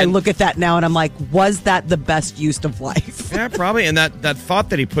 Whee! like I look at that now and I'm like, was that the best use of life? Yeah, probably. And that thought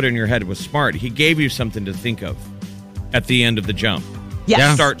that he put in your head was smart. He gave you something to think of at the end of the jump. Yes.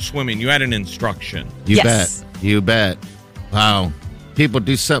 Yeah. Start swimming. You had an instruction. You Yes. bet. You bet. Wow. People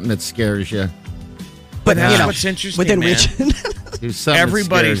do something that scares you. But That's what's interesting, within man. reason. Do something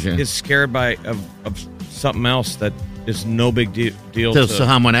Everybody that scares you. is scared of something else that is no big deal to to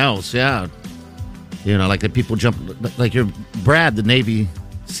someone else, yeah. Like the people jump, like your Brad, the Navy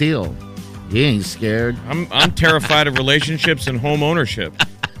SEAL. He ain't scared. I'm terrified of relationships and home ownership.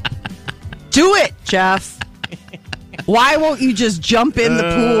 Do it, Jeff. Why won't you just jump in the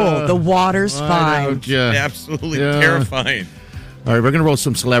pool? The water's Why fine. don't you? Absolutely Yeah. terrifying. All right, we're going to roll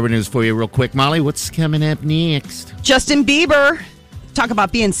some celebrity news for you real quick. Molly, what's coming up next? Justin Bieber. Talk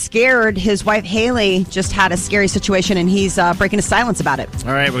about being scared. His wife, Haley, just had a scary situation, and he's breaking his silence about it.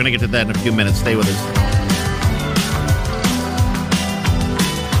 All right, we're going to get to that in a few minutes. Stay with us.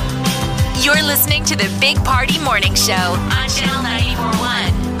 You're listening to the Big Party Morning Show on Channel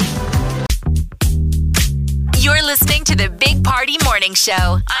 94.1. You're listening to the Big Party Morning Show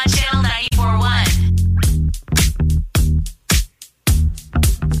on Channel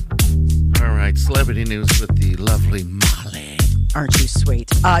 94.1. All right, celebrity news with the lovely Molly. Aren't you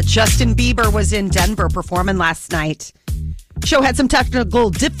sweet? Justin Bieber was in Denver performing last night. Show had some technical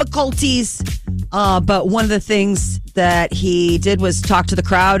difficulties, but one of the things that he did was talk to the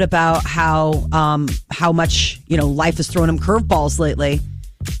crowd about how much life has thrown him curveballs lately,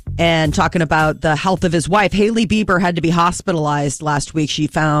 and talking about the health of his wife. Hailey Bieber had to be hospitalized last week. She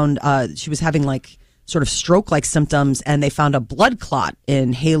found she was having like sort of stroke-like symptoms, and they found a blood clot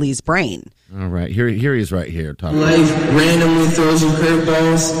in Hailey's brain. All right, here he is right here. Talking. Life randomly throws you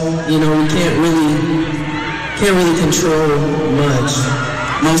curveballs. We can't really control much.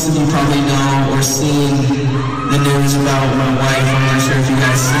 Most of you probably know or seen the news about my wife. I'm not sure if you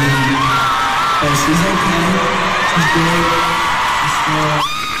guys seen. But she's okay. She's good.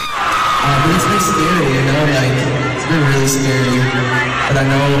 But it's been scary, it's been really scary. But I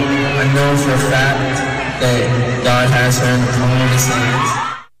know for a fact that God has her in the palm of his hands.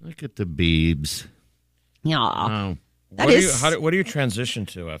 Look at the Biebs. Yeah, Oh, What do you transition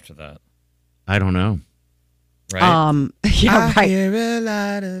to after that? I don't know. Right? yeah, right. Hear a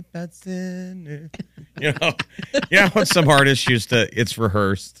lot about sinners. When some artists used to, it's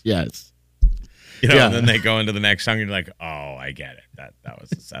rehearsed. Yes. And then they go into the next song, and you're like, oh, I get it. That was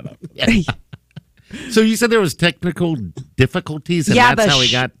the setup. So you said there was technical difficulties, and Yeah, that's the how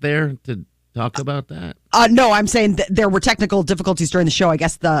he got there to talk about that? No, I'm saying that there were technical difficulties during the show. I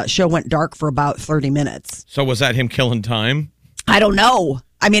guess the show went dark for about 30 minutes. So was that him killing time? I don't know.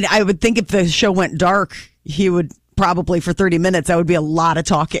 I mean, I would think if the show went dark, he would probably for 30 minutes, that would be a lot of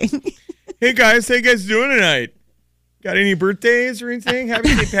talking. Hey, guys. How you guys doing tonight? Got any birthdays or anything? Happy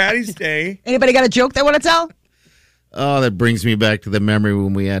St. Patty's Day. Anybody got a joke they want to tell? Oh, that brings me back to the memory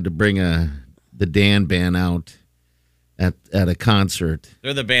when we had to bring the Dan band out at a concert.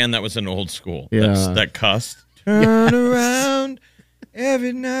 They're the band that was in old school. Yeah. That cussed. Turn around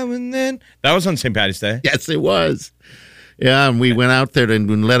every now and then. That was on St. Patty's Day. Yes, it was. Yeah, and we went out there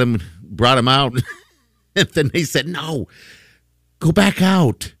and brought him out. And then they said, no, go back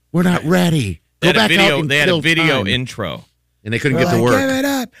out. We're not ready. They Go had a back out video. and They had a kill video time." intro. And they couldn't We're get to like, work. Give it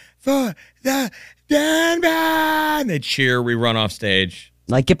up for the Dan Band. They cheer. We run off stage.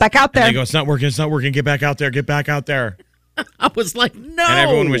 Like, get back out there. And they go, it's not working. It's not working. Get back out there. Get back out there. I was like, no. And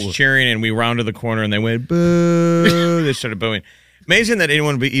everyone was cheering, and we rounded the corner, and they went, boo. They started booing. Amazing that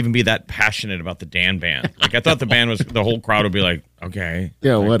anyone would even be that passionate about the Dan Band. Like, I thought the whole crowd would be like, okay.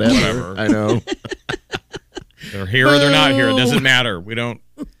 Yeah, like, whatever. I know. They're here or they're not here. It doesn't matter.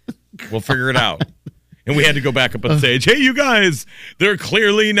 We'll figure it out. And we had to go back up on stage. Hey, you guys, they're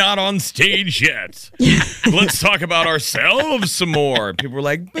clearly not on stage yet. Let's talk about ourselves some more. People were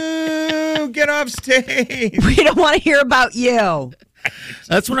like, boo, get off stage. We don't want to hear about you.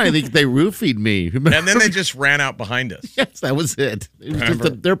 That's when I think they roofied me. Remember? And then they just ran out behind us. Yes, that was it. It was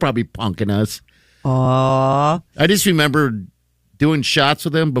just they're probably punking us. Aw. I just remember doing shots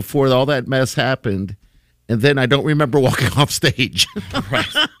with them before all that mess happened. And then I don't remember walking off stage. Right.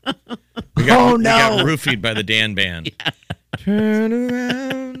 We Oh, no. We got roofied by the Dan Band. Yeah. Turn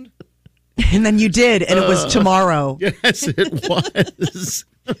around. And then you did, and it was tomorrow. Yes, it was.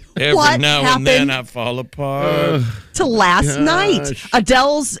 Every What now and then happened? I fall apart. To last Gosh. night.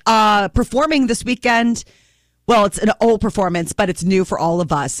 Adele's performing this weekend. Well, it's an old performance, but it's new for all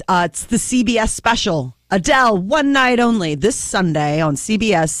of us. It's the CBS special. Adele, one night only, this Sunday on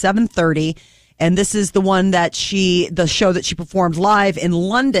CBS, 7:30. And this is the one that the show that she performed live in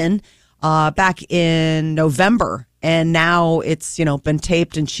London back in November. And now it's, been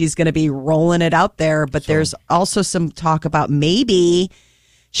taped and she's going to be rolling it out there. But there's also some talk about maybe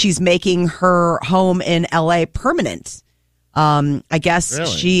she's making her home in LA permanent. I guess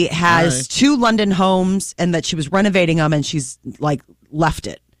Really? she has Right. 2 London homes and that she was renovating them and she's left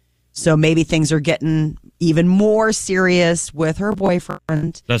it. So maybe things are getting even more serious with her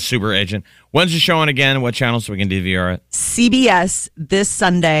boyfriend. That's super agent. When's the show on again? What channel so we can DVR it? CBS this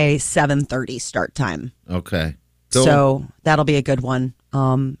Sunday, 7:30 start time. Okay. Cool. So that'll be a good one.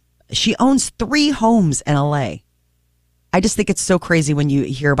 She owns 3 homes in LA. I just think it's so crazy when you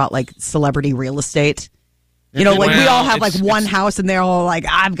hear about celebrity real estate. We all have one house and they're all like,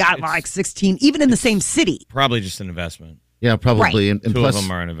 I've got 16, even in the same city. Probably just an investment. Yeah, probably. Right. And Two plus, of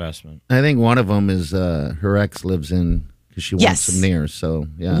them are an investment. I think one of them is her ex lives in because she wants Yes. some near. So,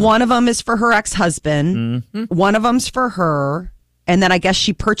 yeah. One of them is for her ex-husband. One of them's for her. And then I guess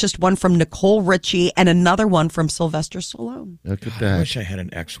she purchased one from Nicole Richie and another one from Sylvester Stallone. Look at I that. wish I had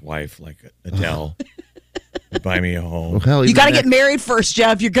an ex-wife like Adele. Would buy me a home. Well, hell, You even got to that- get married first,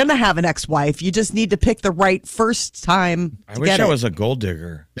 Jeff. You're going to have an ex-wife. You just need to pick the right first time I to wish get I it. was a gold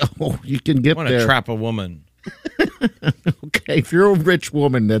digger. Oh, you can I get want to there. trap a woman. Okay, if you're a rich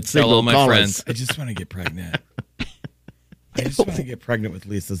woman that's Tell all single, my call friends. us. I just want to get pregnant. I just want to get pregnant with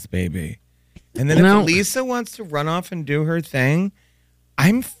Lisa's baby. And then if Lisa wants to run off and do her thing,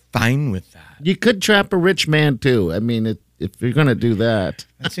 I'm fine with that. You could trap a rich man too. I mean, if you're going to do that,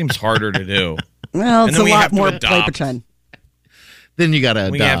 That seems harder to do. Well, And it's then a we lot have to more play adopt. pretend. then you got to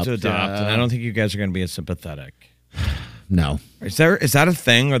adopt. We have to adopt, yeah. and I don't think you guys are going to be as sympathetic. No. Is that a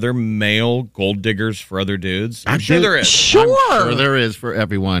thing? Are there male gold diggers for other dudes? I'm sure there is. Sure. There is for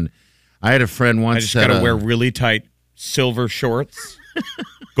everyone. I had a friend once I just that got to wear really tight silver shorts,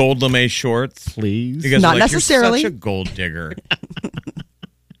 gold lame shorts. please. You guys Not are like, necessarily. You're such a gold digger,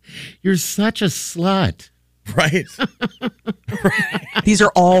 You're such a slut. right? These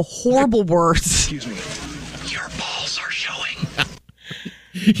are all horrible words. Your balls are showing.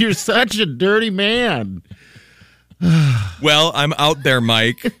 You're such a dirty man. Well, I'm out there,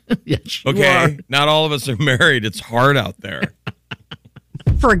 Mike. Yes, you Okay, are. not all of us are married. It's hard out there.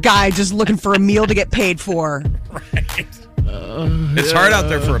 For a guy just looking for a meal to get paid for. It's hard out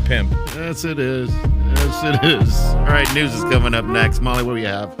there for a pimp. Yes, it is. Yes, it is. All right, news is coming up next. Molly, what do we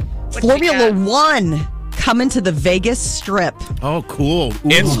have? Formula One coming to the Vegas Strip. Oh, cool. Ooh.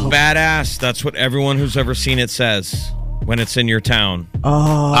 It's badass. That's what everyone who's ever seen it says when it's in your town.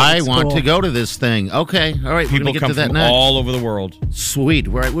 Oh, I that's want cool. to go to this thing. Okay. All right. People we're going to get come to that from next. all over the world. Sweet.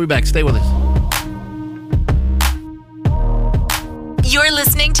 All right. We'll be back. Stay with us. You're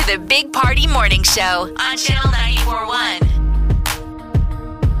listening to the Big Party Morning Show on Channel 94.1.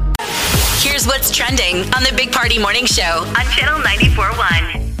 Here's what's trending on the Big Party Morning Show on Channel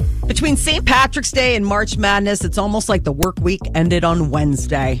 94.1. Between St. Patrick's Day and March Madness, it's almost like the work week ended on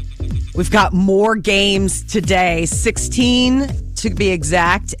Wednesday. We've got more games today, 16 to be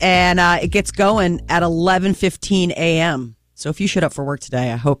exact, and it gets going at 11:15 a.m. So if you showed up for work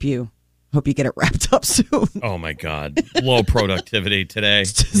today, I hope you get it wrapped up soon. Oh my God. Low productivity today.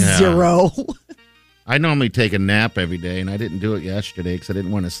 Zero. I normally take a nap every day, and I didn't do it yesterday because I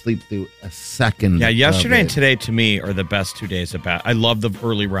didn't want to sleep through a second. Yeah, yesterday of and it. today to me are the best 2 days of bat. I love the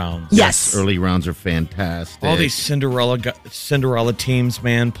early rounds. Yes. Early rounds are fantastic. All these Cinderella teams,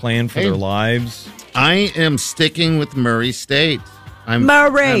 man, playing for their lives. I am sticking with Murray State.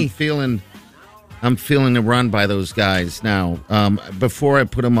 Murray. I'm feeling a run by those guys now. Before I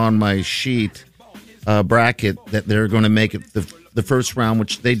put them on my sheet bracket, that they're going to make it the first round,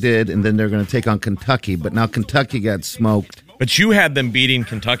 which they did, and then they're going to take on Kentucky. But now Kentucky got smoked. But you had them beating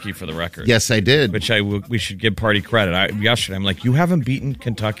Kentucky for the record. Yes, I did. Which we should give Party credit. Yesterday, I'm like, you haven't beaten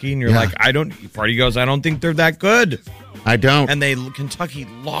Kentucky? And you're like, I don't. Party goes, I don't think they're that good. I don't. And Kentucky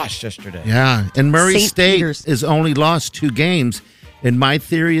lost yesterday. Yeah, and Murray St. State Peter's. has only lost 2 games. And my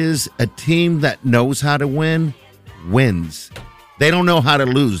theory is a team that knows how to win wins. They don't know how to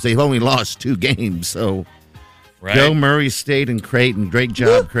lose. They've only lost 2 games. So Right? go Murray State and Creighton. Great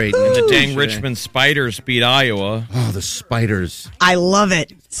job, Creighton. And the dang Richmond Spiders beat Iowa. Oh, the Spiders. I love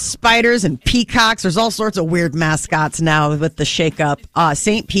it. Spiders and peacocks. There's all sorts of weird mascots now with the shakeup.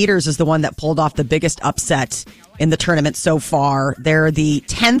 St. Peter's is the one that pulled off the biggest upset in the tournament so far. They're the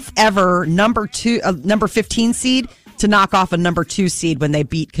 10th ever number 15 seed to knock off a number 2 seed when they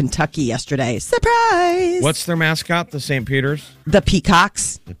beat Kentucky yesterday. Surprise! What's their mascot, the St. Peter's? The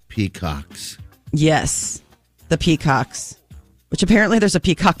Peacocks? The Peacocks. Yes, the Peacocks. Which apparently there's a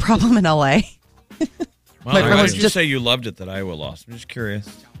peacock problem in LA. Well, My friend why was did you just- say you loved it that Iowa lost? I'm just curious.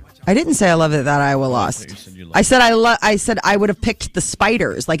 I didn't say I love it that Iowa lost. You said you loved I said I said I would have picked the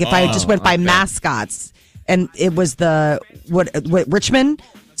Spiders. Like if I just went by mascots, and it was the what Richmond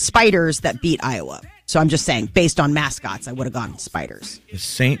Spiders that beat Iowa. So I'm just saying, based on mascots, I would have gone Spiders. The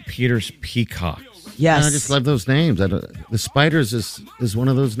St. Peter's Peacocks. Yes, I just love those names. The Spiders is one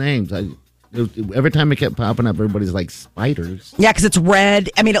of those names. Every time it kept popping up, everybody's like, Spiders? Yeah, because it's red.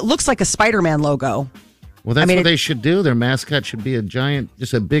 I mean, it looks like a Spider-Man logo. Well, that's I mean, what they should do. Their mascot should be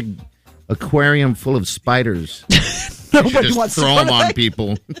just a big aquarium full of spiders. Nobody Just wants to throw go them to on that.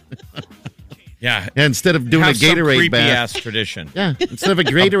 people. Yeah. And instead of doing Have a Gatorade creepy bath. ass tradition. Yeah, instead of a A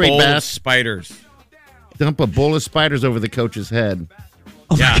Gatorade bowl of bath, spiders. dump a bowl of spiders over the coach's head.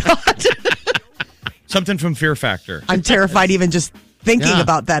 Yeah. Something from Fear Factor. I'm terrified even just thinking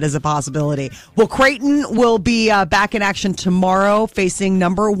about that as a possibility. Well, Creighton will be back in action tomorrow facing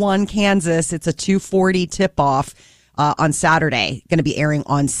number 1 Kansas. It's a 2:40 tip-off on Saturday. Going to be airing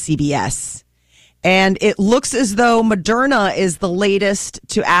on CBS. And it looks as though Moderna is the latest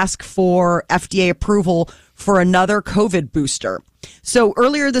to ask for FDA approval for another COVID booster. So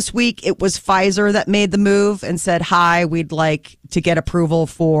earlier this week, it was Pfizer that made the move and said, hi, we'd like to get approval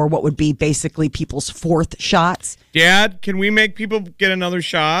for what would be basically people's 4th shots. Dad, can we make people get another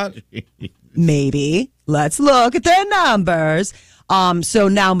shot? Maybe. Let's look at their numbers. So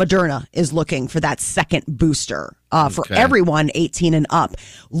now Moderna is looking for that second booster for everyone 18 and up.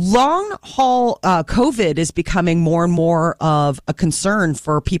 Long haul COVID is becoming more and more of a concern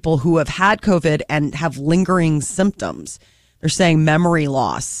for people who have had COVID and have lingering symptoms. They're saying memory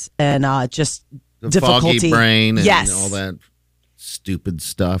loss and just The difficulty. foggy brain and yes. all that stupid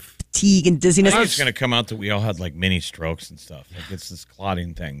stuff. Fatigue and dizziness. I think it's going to come out that we all had like mini strokes and stuff. Like it's this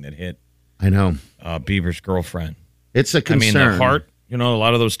clotting thing that hit I know. Beaver's girlfriend. It's a concern. I mean, the heart, a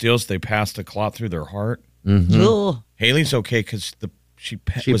lot of those deals, they passed a clot through their heart. Ugh. Haley's okay because she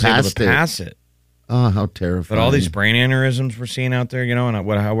was able passed to it. pass it. Oh, how terrifying. But all these brain aneurysms we're seeing out there, and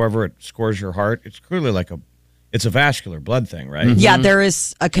however it scores your heart, it's clearly it's a vascular blood thing, right? Yeah, there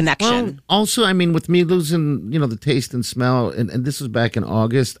is a connection. Well, also, I mean, with me losing, the taste and smell, and this was back in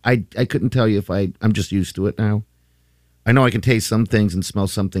August, I couldn't tell you if I'm just used to it now. I know I can taste some things and smell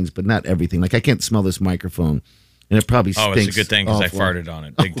some things, but not everything. Like I can't smell this microphone, and it probably stinks. Oh, it's a good thing because I awful. farted on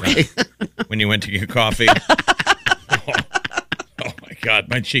it big time when you went to get coffee. Oh my God,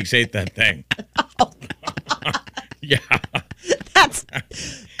 my cheeks ate that thing. Yeah,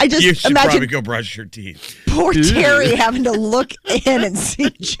 I just you should imagine probably go brush your teeth. poor Terry having to look in and see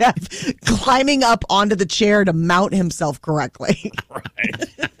Jeff climbing up onto the chair to mount himself correctly. Right.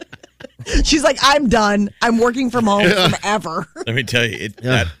 She's like, I'm done. I'm working from home forever. Let me tell you,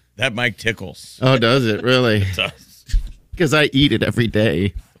 that mic tickles. Oh, does it really? It does. Because I eat it every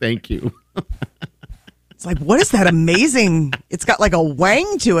day. Thank you. It's like, what is that amazing? It's got like a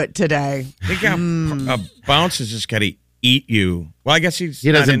wang to it today. I think Bounce has just got to eat you. Well, I guess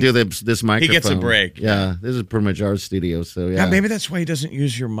He doesn't do this microphone. He gets a break. Yeah, this is pretty much our studio, so yeah. Yeah, maybe that's why he doesn't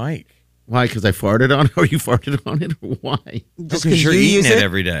use your mic. Why? Because I farted on it, or you farted on it, or why? Just Because you're you eating use it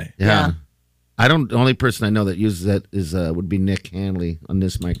every day. Yeah. The only person I know that uses that is would be Nick Hanley on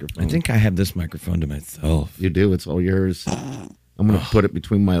this microphone. I think I have this microphone to myself. You do. It's all yours. I'm going to put it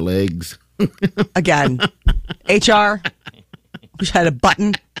between my legs. Again, HR, wish I had a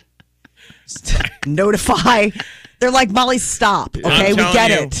button. Just notify. They're like, Molly, stop. Okay, we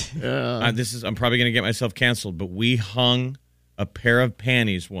get it. I'm probably going to get myself canceled, but we hung a pair of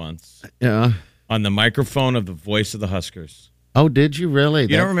panties once on the microphone of the voice of the Huskers. Oh, did you really?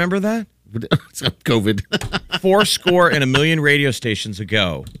 You don't remember that? It's COVID. 4 and a million radio stations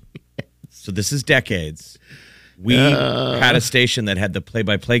ago. So this is decades. We had a station that had the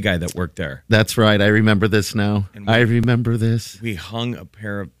play-by-play guy that worked there. That's right. I remember this now. I remember this. We hung a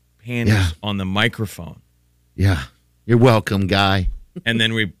pair of panties on the microphone. Yeah. You're welcome, guy. And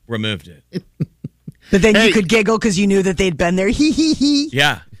then we removed it. But then you could giggle because you knew that they'd been there. Hee, hee, hee.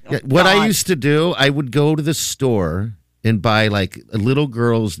 Yeah. What I used to do, I would go to the store and buy like a little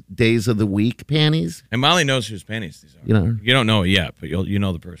girl's days of the week panties. And Molly knows whose panties these are. You don't know it yet, but you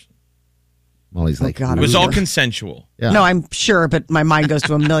know the person. Molly's like, God, it was all consensual. Yeah. No, I'm sure, but my mind goes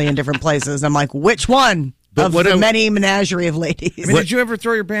to a million different places. I'm like, which one of the many menagerie of ladies? I mean, did you ever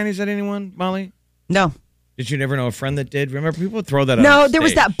throw your panties at anyone, Molly? No. Did you never know a friend that did? Remember, people would throw that out. No, there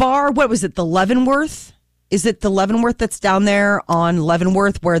was that bar. What was it? The Leavenworth? Is it the Leavenworth that's down there on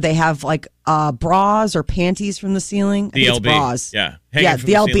Leavenworth where they have like bras or panties from the ceiling? The LB. It's bras. Yeah. Yeah,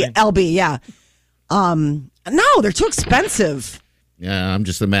 the LB, yeah. No, they're too expensive. Yeah, I'm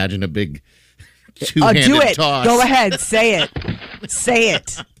just imagining a big two-handed do it. toss. Go ahead. Say it. Say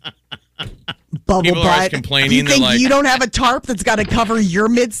it. Bubble people butt. are always complaining. You think like, you don't have a tarp that's got to cover your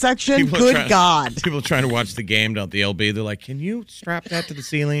midsection? Good God. People trying to watch the game down at the LB, they're like, can you strap that to the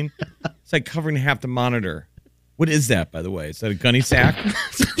ceiling? It's like covering half the monitor. What is that, by the way? Is that a gunny sack?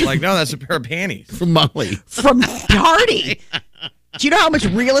 Like, no, that's a pair of panties. From Molly. From Party. Do you know how much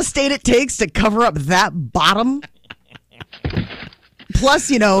real estate it takes to cover up that bottom? Plus,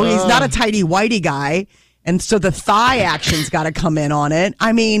 he's not a tighty-whitey guy. And so the thigh action's got to come in on it.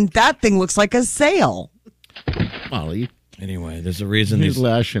 I mean, that thing looks like a sail. Molly. Anyway, there's a reason He's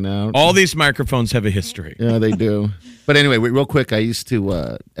lashing out. All these microphones have a history. Yeah, they do. But anyway, real quick, I used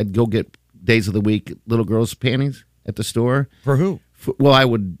to I'd go get days of the week little girls' panties at the store. For who? Well, I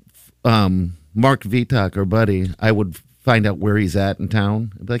would, Mark Vitak, our buddy, I would find out where he's at in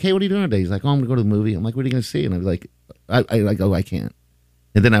town. I'd be like, hey, what are you doing today? He's like, oh, I'm going to go to the movie. I'm like, what are you going to see? And I'd be like, I can't.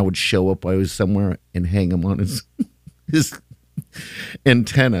 And then I would show up while I was somewhere and hang him on his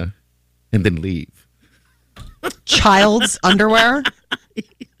antenna and then leave. Child's underwear?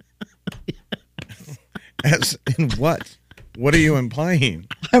 As in what? What are you implying?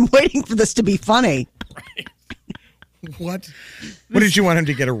 I'm waiting for this to be funny. Right. What did you want him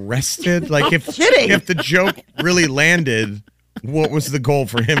to get arrested? Like if the joke really landed, what was the goal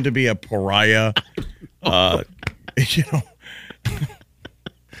for him to be a pariah?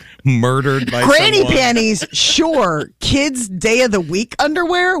 Murdered by granny someone? Panties, sure. Kids' day of the week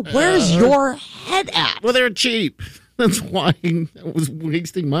underwear? Where's your head at? Well, they're cheap. That's why I was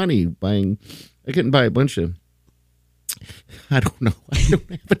wasting money buying. I couldn't buy a bunch of. I don't know. I don't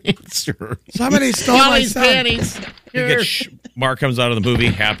have an answer. Somebody stole my panties. Mark comes out of the movie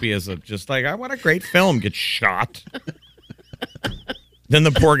happy as I want a great film. Gets shot. Then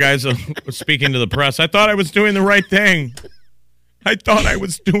the poor guy's speaking to the press. I thought I was doing the right thing.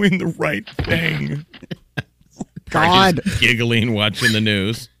 God. Giggling, watching the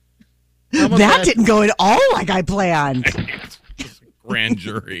news. That didn't go at all like I planned. Grand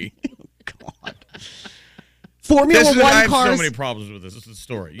jury. God. Formula One I have cars. so many problems with this. This is the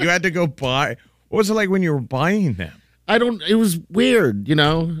story. You had to go buy. What was it like when you were buying them? It was weird,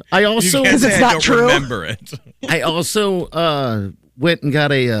 I also. Because it's not true. Remember it. I also went and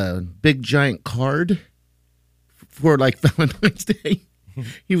got a big giant card for like Valentine's Day.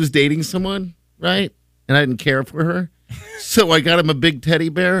 He was dating someone, right? And I didn't care for her. So I got him a big teddy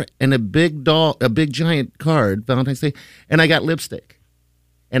bear and a big doll, a big giant card, Valentine's Day. And I got lipstick.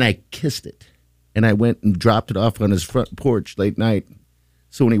 And I kissed it. And I went and dropped it off on his front porch late night.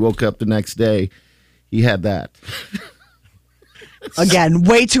 So when he woke up the next day, he had that. Again,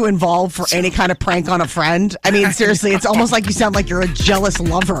 way too involved for any kind of prank on a friend. I mean, seriously, it's almost like you sound like you're a jealous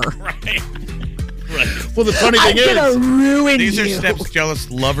lover. Right. Well, the funny thing I'm gonna ruin these you. are steps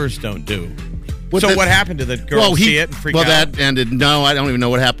jealous lovers don't do. What happened to the girl? See it and freak out? Well, that ended. No, I don't even know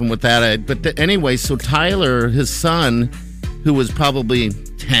what happened with that. But anyway, so Tyler, his son, who was probably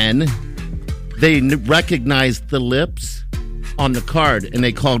 10, they recognized the lips on the card, and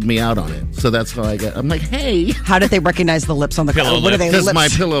they called me out on it. So that's how I got. I'm like, hey. How did they recognize the lips on the card? What are they? Because my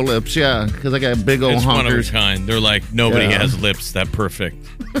pillow lips, yeah. Because I got big old it's honkers. One of a kind. They're like, nobody has lips that perfect.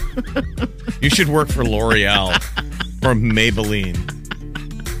 You should work for L'Oreal or Maybelline.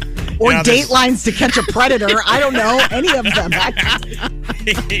 Or Datelines to Catch a Predator. I don't know any of them.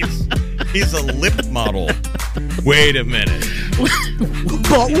 He's a lip model. Wait a minute.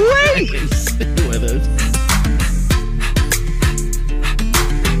 But wait! Stay with us.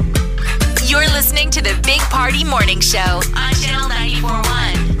 You're listening to the Big Party Morning Show on Channel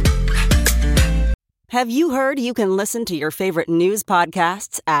 94.1. Have you heard you can listen to your favorite news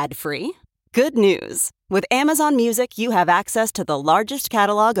podcasts ad-free? Good news. With Amazon Music, you have access to the largest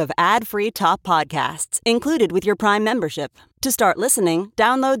catalog of ad-free top podcasts included with your Prime membership. To start listening,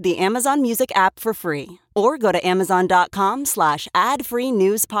 download the Amazon Music app for free or go to amazon.com/ad-free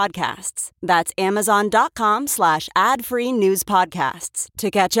news podcasts. That's amazon.com/ad-free news podcasts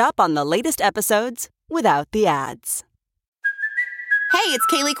to catch up on the latest episodes without the ads. Hey, it's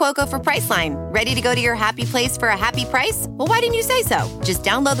Kaylee Cuoco for Priceline. Ready to go to your happy place for a happy price? Well, why didn't you say so? Just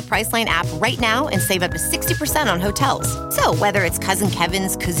download the Priceline app right now and save up to 60% on hotels. So whether it's Cousin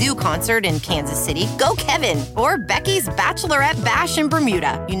Kevin's Kazoo Concert in Kansas City, go Kevin, or Becky's Bachelorette Bash in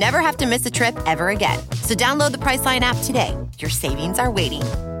Bermuda, you never have to miss a trip ever again. So download the Priceline app today. Your savings are waiting.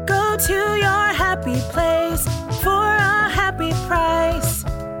 Go to your happy place for a happy price.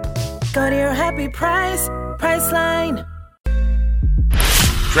 Go to your happy price, Priceline.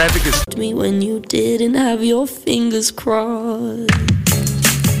 Traffic is Me when you didn't have your fingers crossed.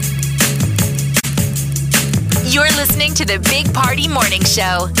 You're listening to the Big Party Morning Show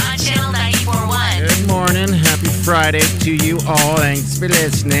on Channel 94.1. Good morning. Happy Friday to you all. Thanks for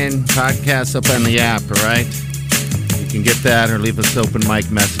listening. Podcast up on the app, all right? You can get that or leave us open mic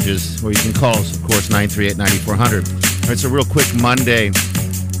messages, or you can call us, of course, 938-9400. All right, so real quick, Monday.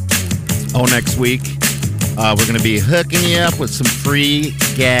 Next week, we're going to be hooking you up with some free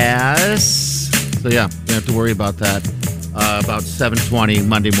gas. So, yeah, you don't have to worry about that. About 7:20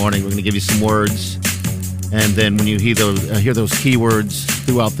 Monday morning, we're going to give you some words. And then when you hear those keywords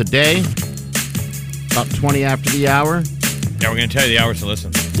throughout the day, about 20 after the hour. Yeah, we're going to tell you the hours to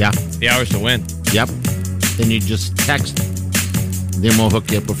listen. Yeah. The hours to win. Yep. Then you just text. Then we'll hook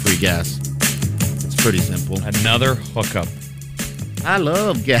you up with free gas. It's pretty simple. Another hookup. I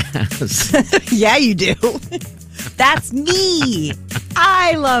love gas. Yeah, you do. That's me.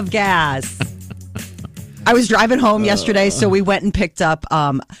 I love gas. I was driving home yesterday, so we went and picked up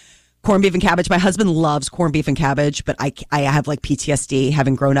corned beef and cabbage. My husband loves corned beef and cabbage, but I have like PTSD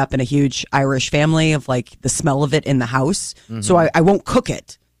having grown up in a huge Irish family of like the smell of it in the house. Mm-hmm. So I won't cook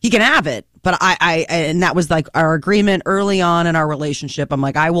it. He can have it, but and that was like our agreement early on in our relationship. I'm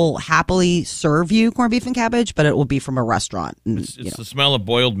like, I will happily serve you corned beef and cabbage, but it will be from a restaurant. And, it's the smell of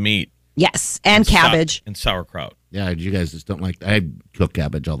boiled meat. Yes, and cabbage. And sauerkraut. Yeah, you guys just don't like. I cook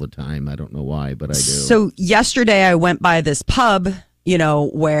cabbage all the time. I don't know why, but I do. So yesterday I went by this pub,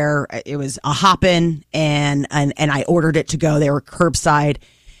 where it was a hop-in, and I ordered it to go. They were curbside.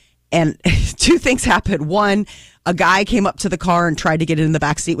 And two things happened. One, a guy came up to the car and tried to get in the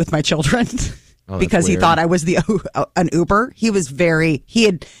back seat with my children because he thought I was an Uber. He was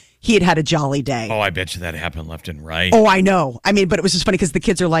he had a jolly day. Oh, I bet you that happened left and right. Oh, I know. I mean, but it was just funny because the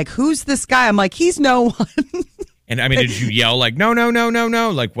kids are like, "Who's this guy?" I'm like, "He's no one." And I mean, did you yell like, "No, no, no, no,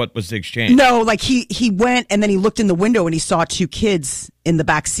 no"? Like, what was the exchange? No, like he went and then he looked in the window and he saw two kids in the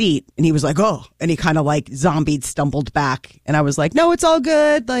back seat and he was like, "Oh," and he kind of like zombied, stumbled back, and I was like, "No, it's all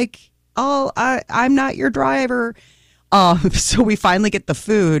good. Like, I'm not your driver." So we finally get the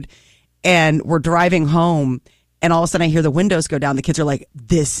food and we're driving home. And all of a sudden I hear the windows go down. The kids are like,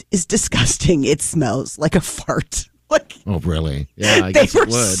 "This is disgusting. It smells like a fart." Like, oh, really? Yeah, I guess it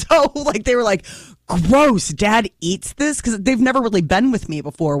would. They were like, "Gross, Dad eats this?" Because they've never really been with me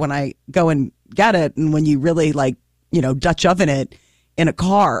before when I go and get it. And when you really Dutch oven it in a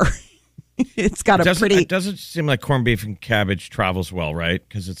car, it's got a pretty... It doesn't seem like corned beef and cabbage travels well, right?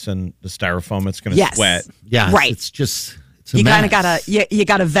 Because it's in the styrofoam. It's going to sweat. Yeah, right. It's you kind of got to... You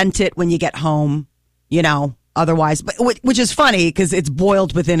got to vent it when you get home, Otherwise, but which is funny because it's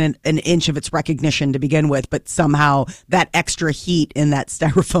boiled within an inch of its recognition to begin with, but somehow that extra heat in that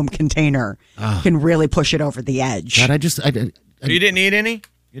styrofoam container can really push it over the edge. God, You didn't eat any?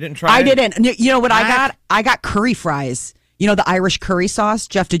 You didn't try? I didn't. You know what I got? I got curry fries. The Irish curry sauce.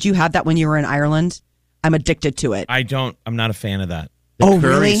 Jeff, did you have that when you were in Ireland? I'm addicted to it. I don't. I'm not a fan of that. The curry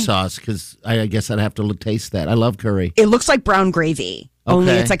really? sauce, because I guess I'd have to taste that. I love curry. It looks like brown gravy. Okay.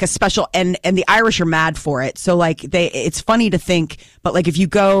 Only it's like a special, and the Irish are mad for it. So like it's funny to think, but like if you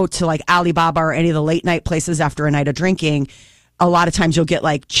go to like Alibaba or any of the late night places after a night of drinking, a lot of times you'll get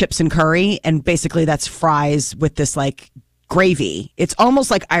like chips and curry, and basically that's fries with this like gravy. It's almost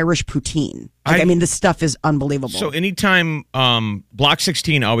like Irish poutine. I mean, this stuff is unbelievable. So anytime Block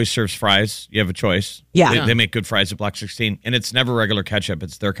 16 always serves fries, you have a choice. Yeah. They make good fries at Block 16, and it's never regular ketchup.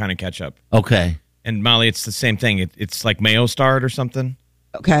 It's their kind of ketchup. Okay. And Molly, it's the same thing. It's like mayo starred or something.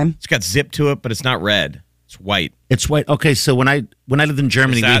 Okay. It's got zip to it, but it's not red. It's white. It's white. Okay, so when I lived in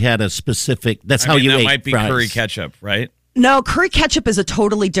Germany, we had a specific. That's how you ate. That might be fries. curry ketchup, right? No, curry ketchup is a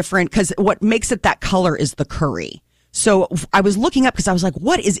totally different, because what makes it that color is the curry. So I was looking up because I was like,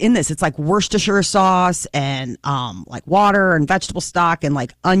 what is in this? It's like Worcestershire sauce and like water and vegetable stock and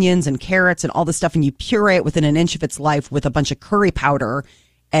like onions and carrots and all this stuff. And you puree it within an inch of its life with a bunch of curry powder.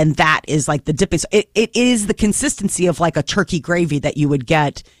 And that is like the dipping. So it is the consistency of like a turkey gravy that you would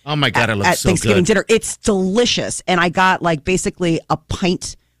get. Oh my God, it looks at so Thanksgiving good. dinner. It's delicious. And I got like basically a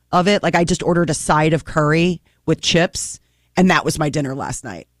pint of it. Like I just ordered a side of curry with chips. And that was my dinner last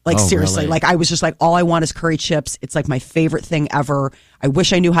night. Like, seriously, really? like I was just like, all I want is curry chips. It's like my favorite thing ever. I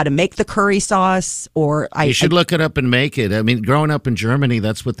wish I knew how to make the curry sauce, or You should look it up and make it. I mean, growing up in Germany,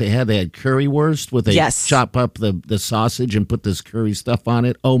 that's what they had. They had currywurst where they chop up the sausage and put this curry stuff on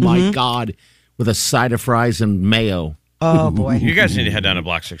it. Oh, my God. With a side of fries and mayo. Oh, boy. You guys need to head down to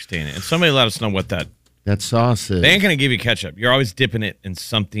Block 16 and somebody let us know what that sauce is. They ain't going to give you ketchup. You're always dipping it in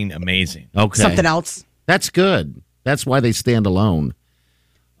something amazing. Okay. Something else. That's good. That's why they stand alone.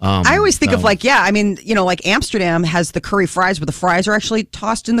 I always think of like, I mean, like Amsterdam has the curry fries where the fries are actually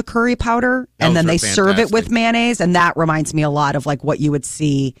tossed in the curry powder and then they serve it with mayonnaise. And that reminds me a lot of like what you would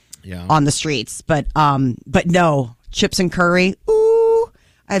see on the streets. But no, chips and curry. Ooh,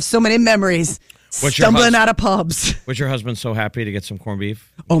 I have so many memories stumbling out of pubs. Was your husband so happy to get some corned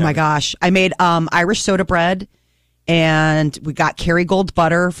beef? Oh my gosh. I made Irish soda bread and we got Kerrygold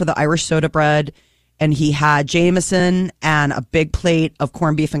butter for the Irish soda bread. And he had Jameson and a big plate of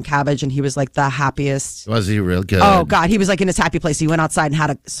corned beef and cabbage. And he was like the happiest. Was he real good? Oh, God. He was like in his happy place. He went outside and had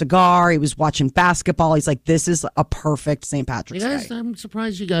a cigar. He was watching basketball. He's like, this is a perfect St. Patrick's Day. I'm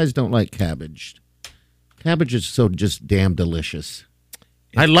surprised you guys don't like cabbage. Cabbage is so just damn delicious.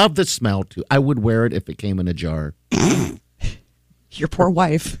 I love the smell, too. I would wear it if it came in a jar. Your poor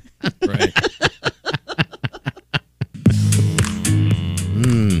wife. Right.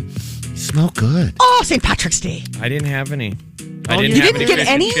 Smell good. Oh, St. Patrick's Day. I didn't have any. I you didn't have didn't any get fish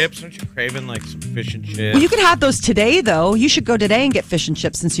any? and chips. Aren't you craving like some fish and chips? Well, you can have those today, though. You should go today and get fish and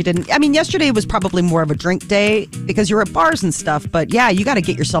chips since you didn't. I mean, yesterday was probably more of a drink day because you were at bars and stuff. But yeah, you got to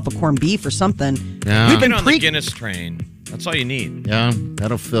get yourself a corned beef or something. Yeah. We've been on the Guinness train. That's all you need. Yeah,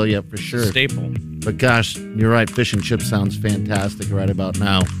 that'll fill you up for sure. Staple. But gosh, you're right. Fish and chips sounds fantastic right about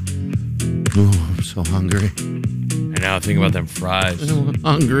now. Ooh, I'm so hungry. I know. Think about them fries.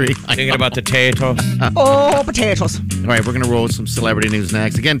 Hungry. Thinking about the potatoes. Oh, potatoes. All right, we're going to roll with some celebrity news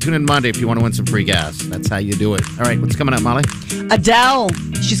next. Again, tune in Monday if you want to win some free gas. That's how you do it. All right, what's coming up, Molly? Adele.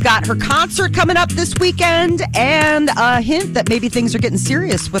 She's got her concert coming up this weekend and a hint that maybe things are getting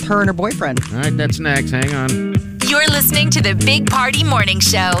serious with her and her boyfriend. All right, that's next. Hang on. You're listening to the Big Party Morning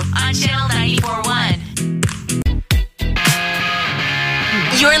Show on Channel 94.1.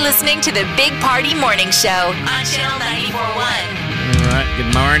 You're listening to the Big Party Morning Show on Channel 94.1. All right,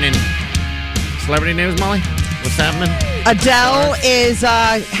 good morning. Celebrity news, Molly? What's happening? Adele is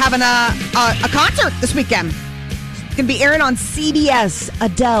having a concert this weekend. It's going to be airing on CBS.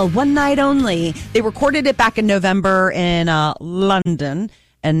 Adele, one night only. They recorded it back in November in London,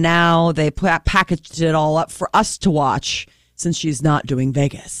 and now they packaged it all up for us to watch since she's not doing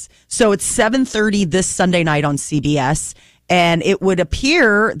Vegas. So it's 7:30 this Sunday night on CBS. And it would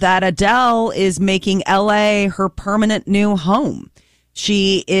appear that Adele is making LA her permanent new home.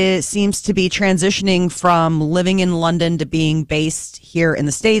 She seems to be transitioning from living in London to being based here in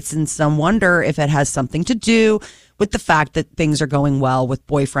the States. And some wonder if it has something to do with the fact that things are going well with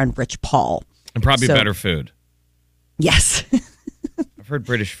boyfriend Rich Paul. And probably better food. Yes. I've heard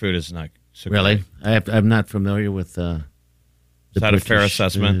British food is not so Really? great. I'm not familiar with Is that a fair British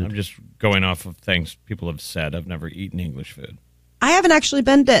assessment? food. I'm just going off of things people have said. I've never eaten English food. I haven't actually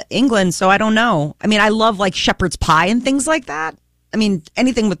been to England, so I don't know. I mean, I love like shepherd's pie and things like that. I mean,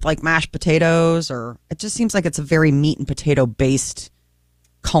 anything with like mashed potatoes, or it just seems like it's a very meat and potato based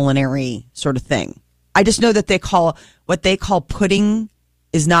culinary sort of thing. I just know that what they call pudding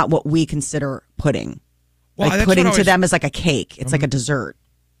is not what we consider pudding. Well, like that's pudding what I to was- them is like a cake. It's like a dessert.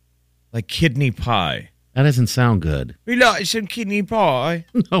 Like kidney pie. That doesn't sound good. We like some kidney pie.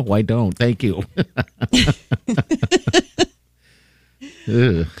 No, I don't. Thank you.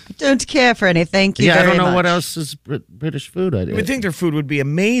 Ugh. Don't care for any. Thank you Yeah, I very don't know much. what else is British food. You would think their food would be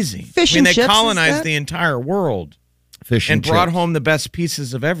amazing. Fish I mean, and they chips colonized instead? the entire world Fish and and brought chips. home the best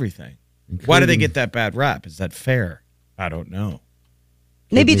pieces of everything. Why do they get that bad rap? Is that fair? I don't know.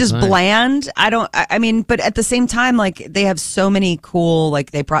 Maybe Could be just fine. bland. I mean, but at the same time, like they have so many cool,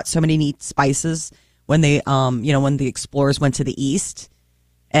 like they brought so many neat spices when they, when the explorers went to the East.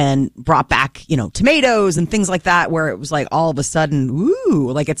 and brought back, tomatoes and things like that, where it was like all of a sudden,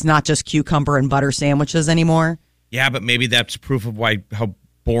 ooh, like it's not just cucumber and butter sandwiches anymore. Yeah, but maybe that's proof of how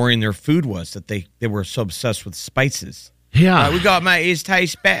boring their food was, that they were so obsessed with spices. Yeah. We got to make this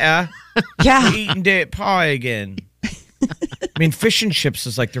taste better. Yeah. We're eating dirt pie again. I mean, fish and chips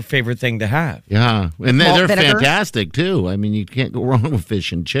is like their favorite thing to have. Yeah. And they're vinegar. fantastic, too. I mean, you can't go wrong with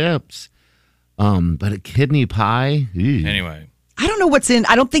fish and chips. But a kidney pie? Ew. Anyway. I don't know what's in.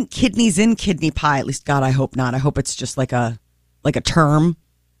 I don't think kidney's in kidney pie. At least, God, I hope not. I hope it's just like a term.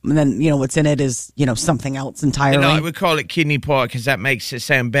 And then, what's in it is, something else entirely. I would call it kidney pie because that makes it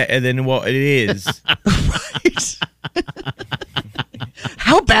sound better than what it is. Right.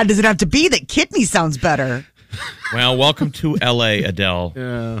 How bad does it have to be that kidney sounds better? Well, welcome to L.A., Adele.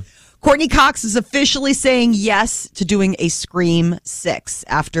 Yeah. Courtney Cox is officially saying yes to doing a Scream 6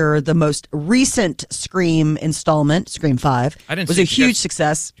 after the most recent Scream installment, Scream 5, was a huge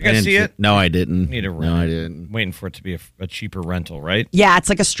success. Did you guys see it? No, I didn't. Need a No, I didn't. Waiting for it to be a cheaper rental, right? Yeah, it's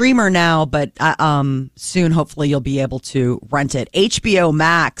like a streamer now, but soon, hopefully, you'll be able to rent it. HBO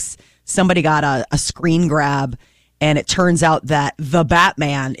Max, somebody got a screen grab, and it turns out that The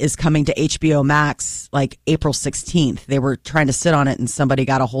Batman is coming to HBO Max like April 16th. They were trying to sit on it, and somebody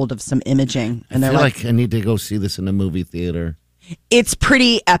got a hold of some imaging. And I they're feel like, like I need to go see this in a movie theater. it's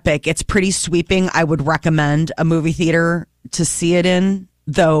pretty epic. It's pretty sweeping. I would recommend a movie theater to see it in,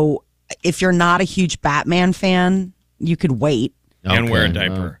 though if you're not a huge Batman fan, you could wait. And wear a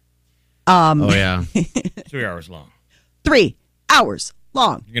diaper. Oh, yeah. 3 hours long. 3 hours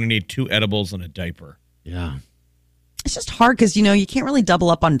long. You're going to need 2 edibles and a diaper. Yeah. It's just hard because, you can't really double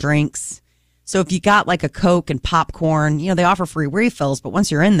up on drinks. So if you got like a Coke and popcorn, they offer free refills, but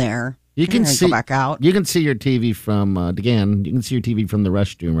once you're in there, You can see, go back out. You can see your TV from, again, you can see your TV from the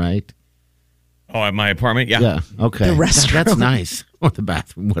restroom, right? Oh, at my apartment? Yeah. Yeah. Okay. The restroom. That's nice. Or the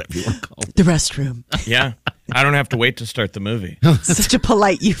bathroom, whatever you want to call it. The restroom. Yeah. I don't have to wait to start the movie. Such a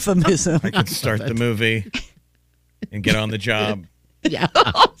polite euphemism. I can start the movie and get on the job. Yeah.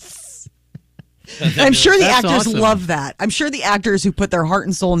 I'm sure the That's actors awesome. love that. I'm sure the actors who put their heart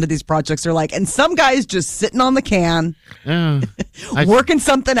and soul into these projects are like, and some guys just sitting on the can, Yeah. working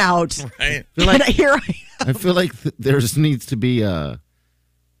something out. Right? And here I am. I feel like there needs to be a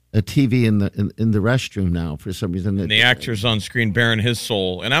TV in the restroom now for some reason. And the actor's on screen bearing his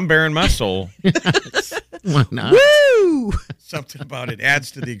soul, and I'm bearing my soul. Why not? Woo! Something about it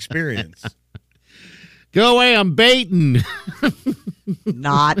adds to the experience. Go away, I'm baiting.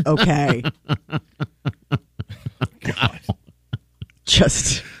 Not okay. God.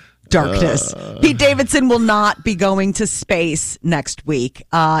 Just darkness. Pete Davidson will not be going to space next week.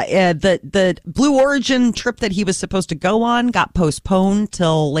 The Blue Origin trip that he was supposed to go on got postponed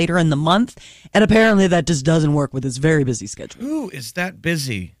till later in the month, and apparently that just doesn't work with his very busy schedule. Who is that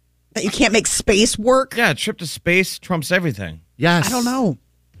busy? That you can't make space work? Yeah, a trip to space trumps everything. Yes. I don't know.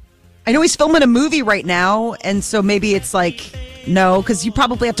 I know he's filming a movie right now, and so maybe it's like, no, because you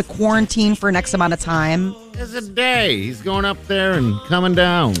probably have to quarantine for an X amount of time. It's a day. He's going up there and coming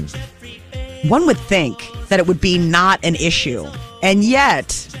down. One would think that it would be not an issue, and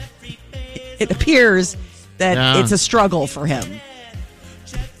yet it appears that it's a struggle for him.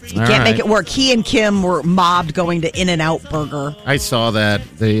 He can't make it work. He and Kim were mobbed going to In-N-Out Burger. I saw that.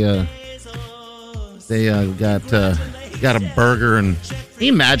 They got a burger and can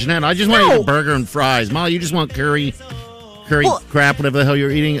you imagine that? I just want to eat a burger and fries. Molly, you just want curry crap, whatever the hell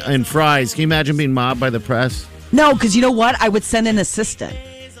you're eating, and fries. Can you imagine being mobbed by the press? No, because you know what? I would send an assistant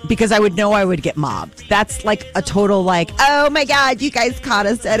because I would know I would get mobbed. That's like a total like, oh my God, you guys caught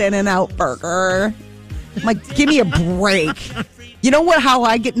us at In-N-Out Burger. I'm like, give me a break. You know what? How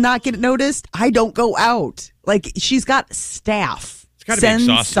I not get noticed? I don't go out. Like she's got staff. It's got to be Send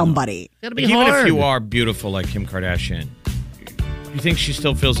exhausting. somebody. It's gotta be Even hard. if you are beautiful like Kim Kardashian, you think she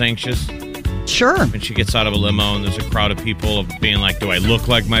still feels anxious Sure. when she gets out of a limo and there's a crowd of people of being like, do I look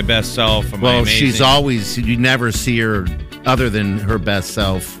like my best self? Am I Well, amazing? she's always, you never see her other than her best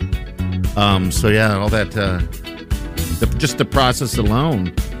self. So, yeah, all that, just the process alone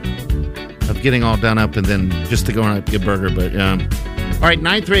of getting all done up and then just to go and get a burger. But, yeah. All right,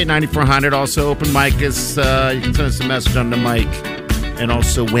 938-9400. Also, open mic is, you can send us a message on the mic and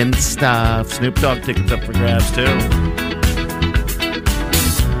also win stuff. Snoop Dogg tickets up for grabs, too.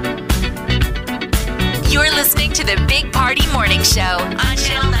 You're listening to the Big Party Morning Show on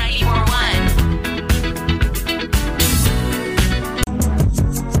Channel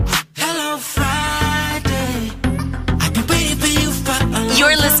 94.1. Hello, Friday. I've been waiting for you for a long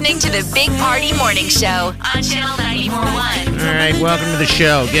You're listening to the Big Party Morning Show on Channel 94.1. All right, welcome to the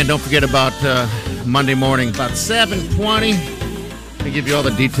show. Again, don't forget about Monday morning, about 7:20. We give you all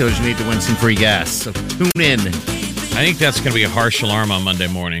the details you need to win some free gas. So tune in. I think that's going to be a harsh alarm on Monday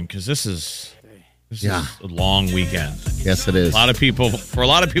morning because this is a long weekend. Yes, it is. For a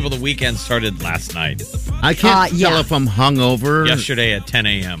lot of people, the weekend started last night. I can't tell if I'm hungover. Yesterday at 10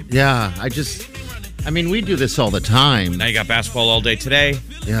 a.m. Yeah, we do this all the time. Now you got basketball all day today.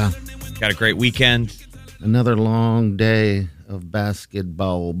 Yeah. Got a great weekend. Another long day of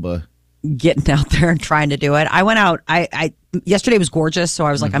basketball. Getting out there and trying to do it. I went out. Yesterday was gorgeous, so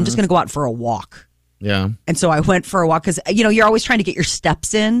I was like, I'm just going to go out for a walk. Yeah. And so I went for a walk because, you're always trying to get your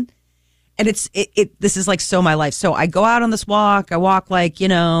steps in. And this is like so my life. So I go out on this walk. I walk I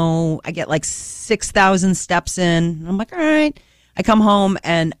get like 6,000 steps in. And I'm like, all right. I come home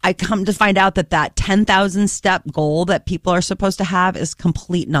and I come to find out that 10,000 step goal that people are supposed to have is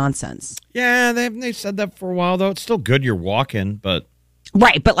complete nonsense. Yeah, they said that for a while, though. It's still good you're walking, but...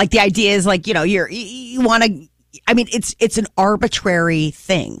 Right, but the idea is you want to... it's an arbitrary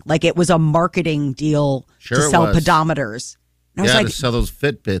thing. Like it was a marketing deal to sell pedometers. And I was to sell those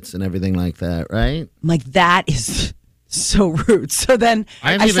Fitbits and everything like that, right? I'm like, that is so rude. So then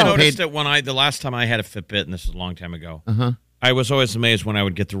I noticed it when the last time I had a Fitbit, and this is a long time ago. I was always amazed when I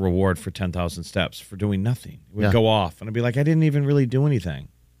would get the reward for 10,000 steps for doing nothing. It would go off, and I'd be like, I didn't even really do anything.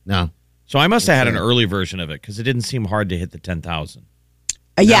 No. So I must have had an early version of it because it didn't seem hard to hit the 10,000.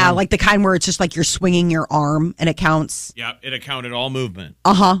 Yeah, like the kind where it's just like you're swinging your arm and it counts. Yeah, it accounted all movement.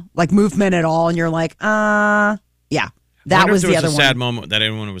 Like movement at all, and you're like, yeah. That was the other one. It was a sad moment that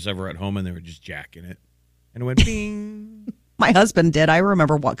anyone was ever at home and they were just jacking it, and it went bing. My husband did. I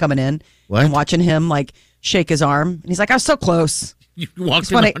remember coming in and watching him shake his arm, and he's like, "I was so close." You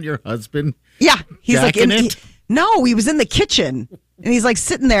walked in on your husband? Yeah, he's jacking like, no, he was in the kitchen, and he's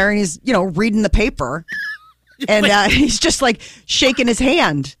sitting there, and he's reading the paper. And he's just shaking his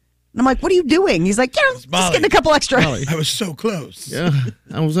hand. And I'm like, what are you doing? He's like, just getting a couple extra. Molly, I was so close. Yeah,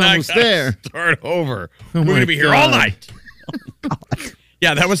 I was almost there. Start over. We're going to be here all night.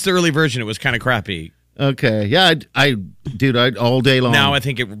 Yeah, that was the early version. It was kind of crappy. Okay. Yeah, I all day long. Now I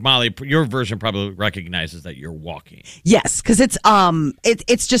think, Molly, your version probably recognizes that you're walking. Yes, because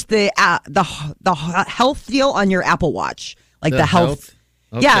it's just the health deal on your Apple Watch. The health.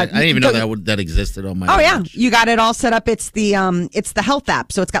 Okay. Yeah, I didn't even know that existed on my watch. Yeah, you got it all set up. It's the health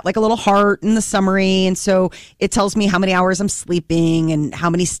app, so it's got a little heart in the summary, and so it tells me how many hours I'm sleeping and how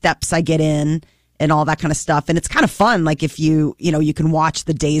many steps I get in and all that kind of stuff. And it's kind of fun. If you can watch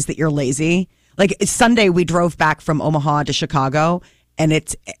the days that you're lazy. Sunday, we drove back from Omaha to Chicago, and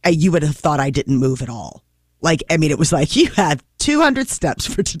you would have thought I didn't move at all. It was you had 200 steps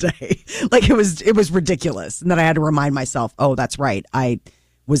for today. It was ridiculous, and then I had to remind myself, oh, that's right, I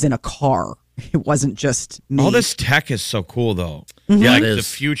was in a car. It wasn't just me. All this tech is so cool, though. Mm-hmm. Yeah, the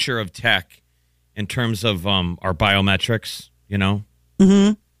future of tech in terms of our biometrics,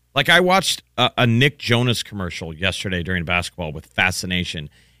 Mm-hmm. I watched a Nick Jonas commercial yesterday during basketball with fascination,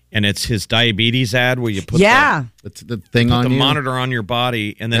 and it's his diabetes ad where you put the thing on the you? monitor on your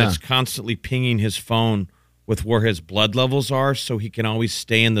body, and then it's constantly pinging his phone with where his blood levels are so he can always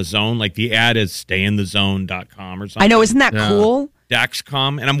stay in the zone. The ad is stayinthezone.com or something. I know, isn't that cool?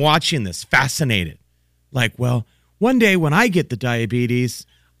 Dexcom, and I'm watching this, fascinated. One day when I get the diabetes,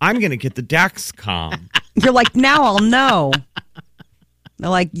 I'm going to get the Dexcom. You're like, now I'll know. They're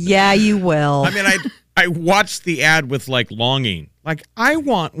like, yeah, you will. I watched the ad with longing. I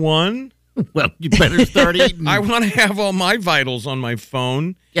want one. Well, you better start eating. I want to have all my vitals on my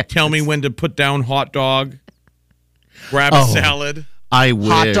phone. Yeah, tell me when to put down hot dog, grab a salad. I wish.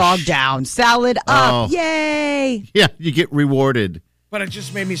 Hot dog down, salad up. Yay. Yeah, you get rewarded. But it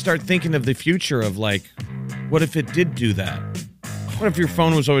just made me start thinking of the future of what if it did do that? What if your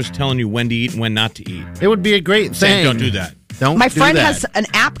phone was always telling you when to eat and when not to eat? It would be a great thing. Don't do that. My friend has an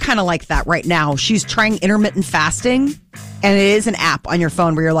app kind of like that right now. She's trying intermittent fasting, and it is an app on your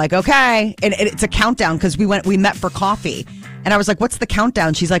phone where you're like, okay, and it's a countdown because we met for coffee, and I was like, what's the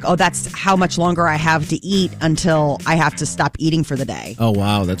countdown? She's like, oh, that's how much longer I have to eat until I have to stop eating for the day. Oh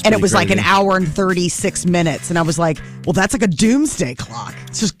wow, that's and it was crazy. an hour and 36 minutes, and I was like, well, that's like a doomsday clock.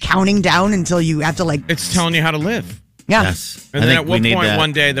 It's just counting down until you have to It's telling you how to live. Yeah. Yes. And then at one point,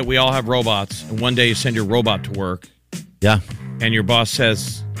 one day that we all have robots, and one day you send your robot to work. Yeah. And your boss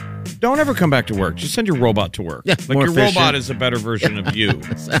says, don't ever come back to work. Just send your robot to work. Yeah, your efficient. robot is a better version of you.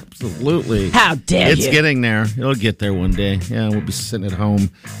 Yes, absolutely. How dare you? It's getting there. It'll get there one day. Yeah, we'll be sitting at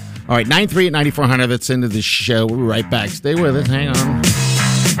home. All right, 938-9400. That's into the show. We'll be right back. Stay with us. Hang on.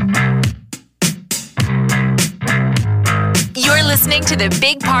 You're listening to the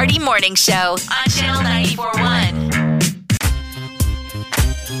Big Party Morning Show on Channel 94.1.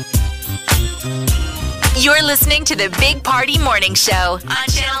 You're listening to the Big Party Morning Show on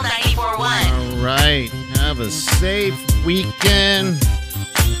Channel 94.1. All right. Have a safe weekend.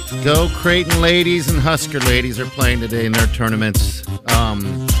 Go Creighton ladies and Husker ladies are playing today in their tournaments.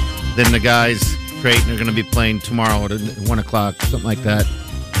 Then the guys, Creighton, are going to be playing tomorrow at 1 o'clock, something like that,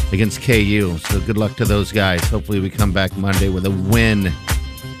 against KU. So good luck to those guys. Hopefully we come back Monday with a win.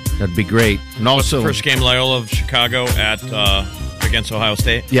 That'd be great. And also, first game, Loyola of Chicago at against Ohio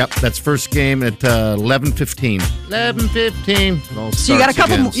State. Yep, that's first game at 11:15. 11:15. So you got a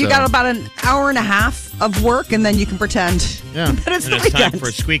couple. You got about an hour and a half of work, and then you can pretend. Yeah, that it's and the it's weekend. time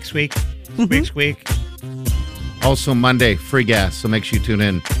for squeak. Also Monday, free gas. So make sure you tune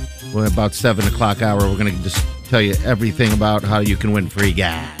in. We're about 7 o'clock hour. We're going to just tell you everything about how you can win free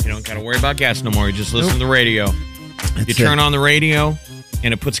gas. You don't got to worry about gas no more. You just listen to the radio. That's you turn on the radio,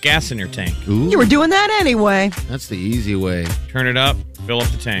 and it puts gas in your tank. Ooh, You were doing that anyway. that's the easy way. Turn it up, fill up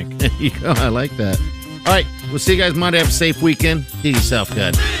the tank. There you go. I like that. All right, we'll see you guys Monday. Have a safe weekend. Do yourself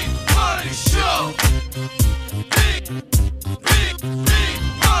good. Big Party Show. Big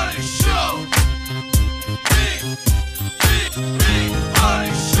Party Show. Big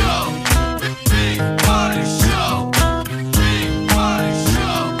Party Show. Big Party Show. Big Party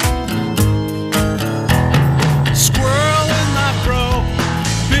Show. Squirrel in my fro.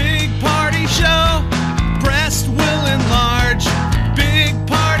 Big Party Show. Breast will enlarge. Big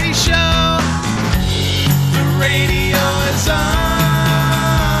Party Show. The radio is on.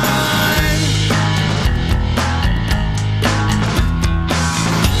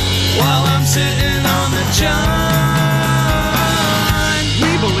 While I'm sitting on the john.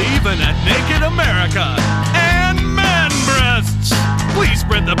 We believe in a naked America and man breasts. Please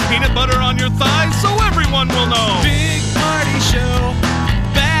spread the peanut butter on your thighs so everyone will know. Big Party Show.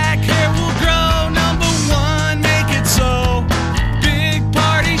 Back hair will grow. Number one, make it so. Big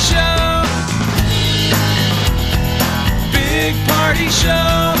Party Show. Big Party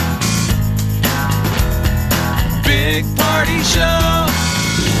Show. Big Party Show.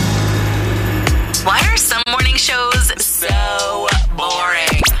 Why are some morning shows so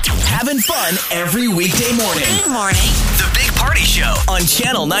boring? Having fun every weekday morning. Good morning. The Big Party Show on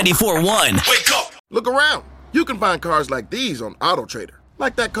Channel 94.1. Wake up! Look around. You can find cars like these on AutoTrader,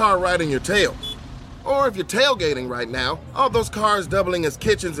 like that car right in your tail. Or if you're tailgating right now, all those cars doubling as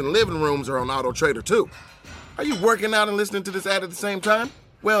kitchens and living rooms are on AutoTrader too. Are you working out and listening to this ad at the same time?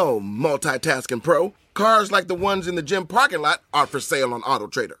 Well, multitasking pro, cars like the ones in the gym parking lot are for sale on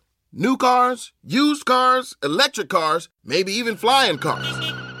AutoTrader. New cars, used cars, electric cars, maybe even flying cars.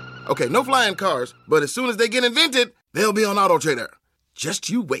 Okay, no flying cars, but as soon as they get invented, they'll be on AutoTrader. Just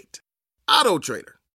you wait. AutoTrader.